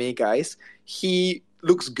MMA guys, he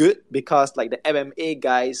looks good because like the MMA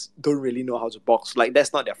guys don't really know how to box. Like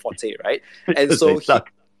that's not their forte, right? And Because so they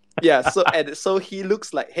suck. yeah, so he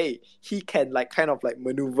looks like, hey, he can like kind of like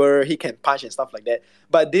maneuver, he can punch and stuff like that.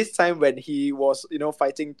 But this time when he was,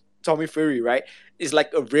 fighting Tommy Fury, right, it's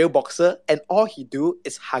like a real boxer, and all he do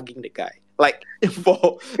is hugging the guy. Like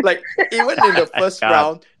for like even in the first God.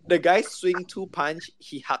 round, the guy swing two punch,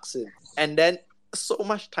 he hugs him, and then so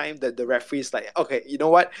much time that the referee is like, okay, you know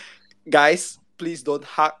what, guys, please don't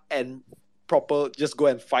hug and proper, just go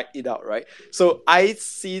and fight it out, right? So I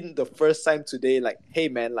seen the first time today, like, hey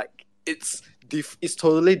man, like it's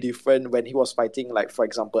totally different when he was fighting, like for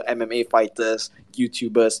example, MMA fighters,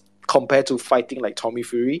 YouTubers, compared to fighting like Tommy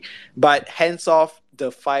Fury. But hands off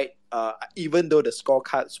the fight, even though the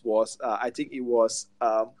scorecards was, I think it was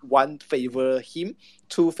one favor him,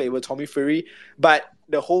 two favor Tommy Fury, but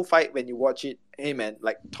the whole fight when you watch it, hey man,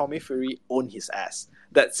 like Tommy Fury owned his ass.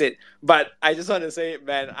 That's it. But I just want to say,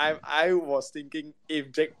 man, I was thinking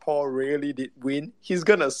if Jake Paul really did win, he's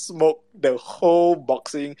gonna smoke the whole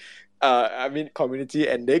boxing, community,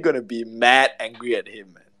 and they're gonna be mad angry at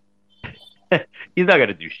him, man. He's not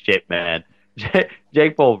gonna do shit, man.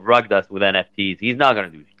 Jake Paul rugged us with NFTs. He's not gonna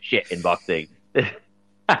do shit in boxing.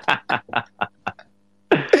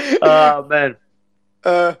 Oh man.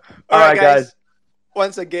 All right, guys.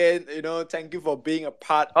 Once again, thank you for being a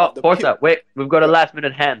part of the. Forza, wait, we've got a last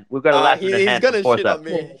minute hand. We've got a last minute hand. He's gonna shit on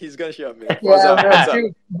me. He's gonna shit on me.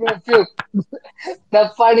 Yeah, the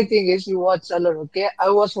funny thing is, you watch alone, okay? I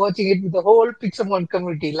was watching it with the whole Pixelmon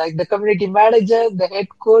community, like the community manager, the head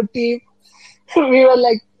core team. We were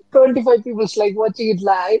like 25 people like watching it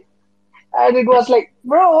live. And it was like,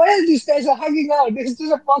 bro, why these guys are hugging out? This is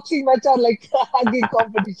a boxing match or like a hugging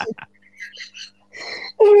competition.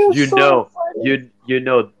 You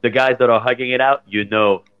know the guys that are hugging it out,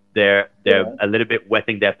 they're a little bit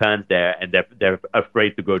wetting their pants there, and they're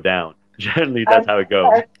afraid to go down. Generally, that's how it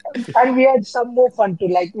goes. And we had some more fun too.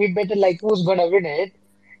 Like we betted like who's gonna win it,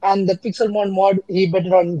 and the Pixelmon mod he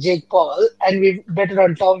betted on Jake Paul, and we betted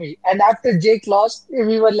on Tommy. And after Jake lost,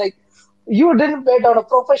 we were like, "You didn't bet on a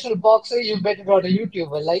professional boxer, you betted on a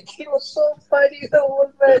YouTuber." Like it was so funny the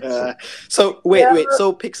whole match. So wait.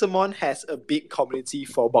 So Pixelmon has a big community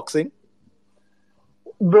for boxing.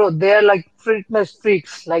 Bro, they're like fitness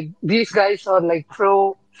freaks. Like these guys are like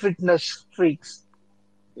pro fitness freaks.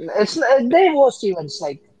 They host events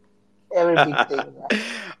like every big thing.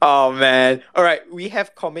 Oh man! All right, we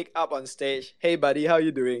have Comic up on stage. Hey buddy, how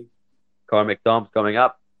you doing? Cormick Tom's coming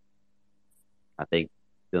up. I think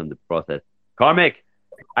still in the process. Cormick,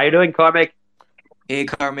 how you doing, Cormick? Hey,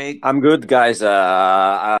 Cormick. I'm good, guys.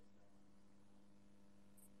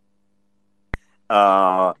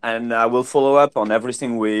 And I will follow up on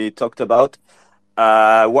everything we talked about.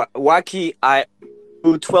 Wacky, I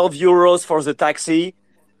do 12 euros for the taxi,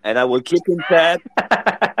 and I will keep in touch.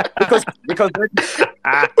 because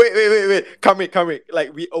wait. Comic.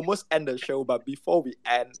 Like we almost end the show, but before we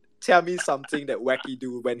end, tell me something that Wacky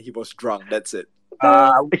do when he was drunk. That's it.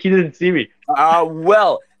 He didn't see me.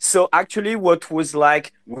 Well, so actually what was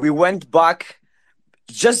like, we went back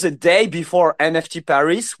just the day before NFT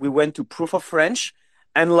Paris, we went to Proof of French,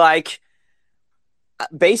 and like,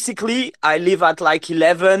 basically I leave at like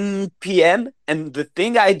 11 p.m. and the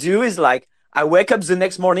thing I do is like, I wake up the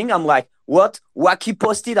next morning, I'm like, what? Wacky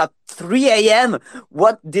posted at 3 a.m.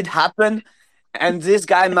 What did happen? And this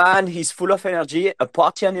guy, man, he's full of energy, a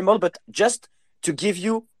party animal. But just to give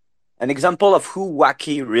you an example of who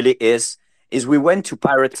Wacky really is we went to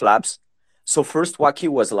Pirate Labs. So first Wacky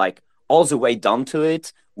was like all the way down to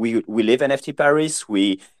it. We live NFT Paris.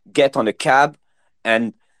 We get on a cab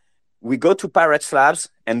and we go to Pirate Labs,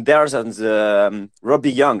 and there's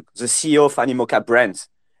Robbie Young, the CEO of Animoca Brands.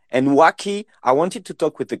 And Wacky, I wanted to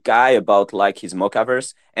talk with the guy about like his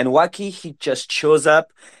Mochaverse. And Wacky, he just shows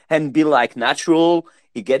up and be like natural.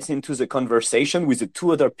 He gets into the conversation with the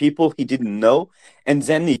two other people he didn't know. And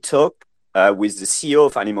then he talked with the CEO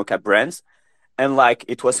of Animoca Brands. And like,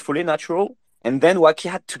 it was fully natural. And then Wacky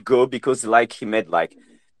had to go because like he made like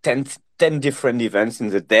 10 different events in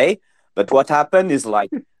the day. But what happened is like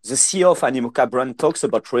the CEO of Animoca Brand talks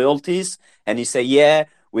about royalties. And he say, yeah,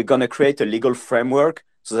 we're going to create a legal framework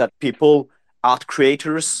so that people, art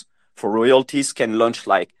creators for royalties can launch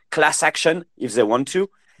like class action if they want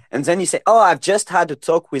to. And then he said, oh, I've just had a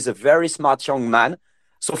talk with a very smart young man.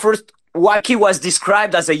 So first, Wacky was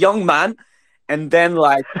described as a young man. And then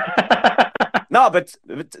like no, but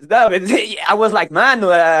I was like, man,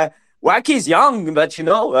 Waki's young, but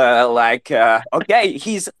okay,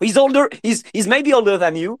 he's older. He's maybe older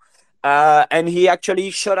than you, and he actually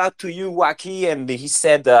shout out to you, Waki, and he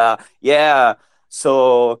said, yeah.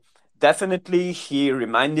 So definitely he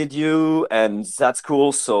reminded you, and that's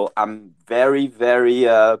cool. So I'm very very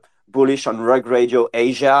bullish on Rug Radio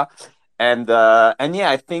Asia, and yeah,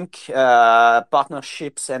 I think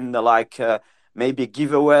partnerships and maybe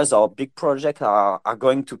giveaways or big projects are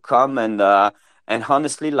going to come, and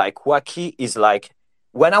honestly, like Waki is like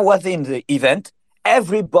when I was in the event,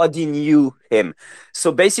 everybody knew him.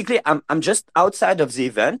 So basically, I'm just outside of the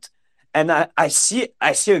event, and I see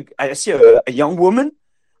a young woman,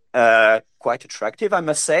 quite attractive, I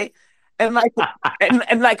must say. And like,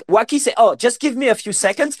 and like Waki say, oh, just give me a few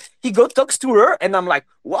seconds. He go talks to her, and I'm like,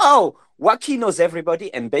 wow, Waki knows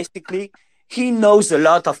everybody, and basically he knows a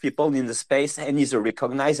lot of people in the space, and he's a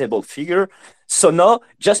recognizable figure. So now,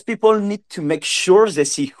 just people need to make sure they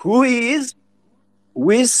see who he is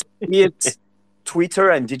with its Twitter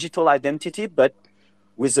and digital identity, but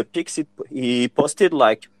with the pics he posted,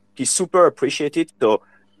 like he's super appreciated. So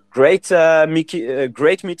great,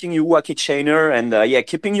 great meeting you, Waki Chainer, and yeah,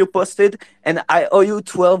 keeping you posted. And I owe you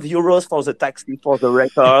 €12 for the taxi for the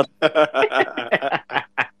record.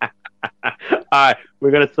 All right,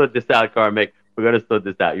 we're gonna sort this out, Karmik. We're gonna sort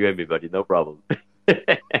this out. You and me, buddy. No problem.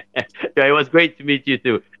 Yeah, it was great to meet you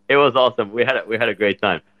too. It was awesome. We had a great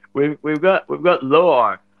time. We've got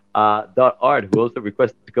Loar .art who also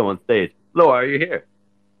requested to come on stage. Loar, are you here?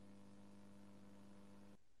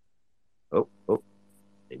 Oh,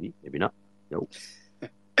 maybe not. Nope.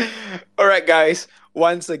 All right, guys.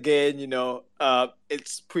 Once again,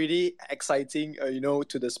 it's pretty exciting,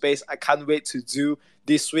 to the space. I can't wait to do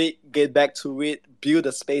this week, get back to it, build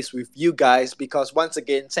a space with you guys, because once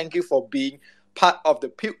again, thank you for being part of the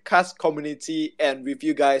Pukecast community. And with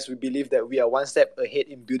you guys, we believe that we are one step ahead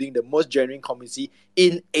in building the most genuine community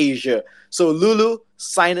in Asia. So Lulu,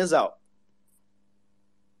 sign us out.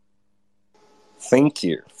 Thank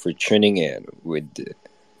you for tuning in with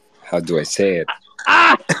how do I say it?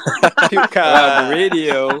 Pukecast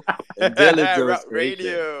Radio. Rock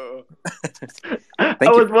Radio. I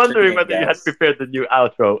was wondering whether you had prepared the new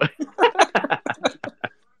outro.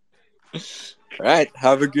 All right.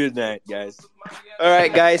 Have a good night, guys. All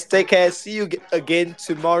right, guys. Take care. See you again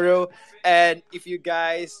tomorrow. And if you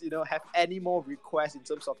guys, have any more requests in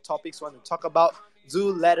terms of topics you want to talk about,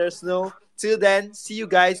 do let us know. Till then, see you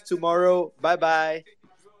guys tomorrow. Bye-bye.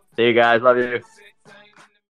 See you guys. Love you.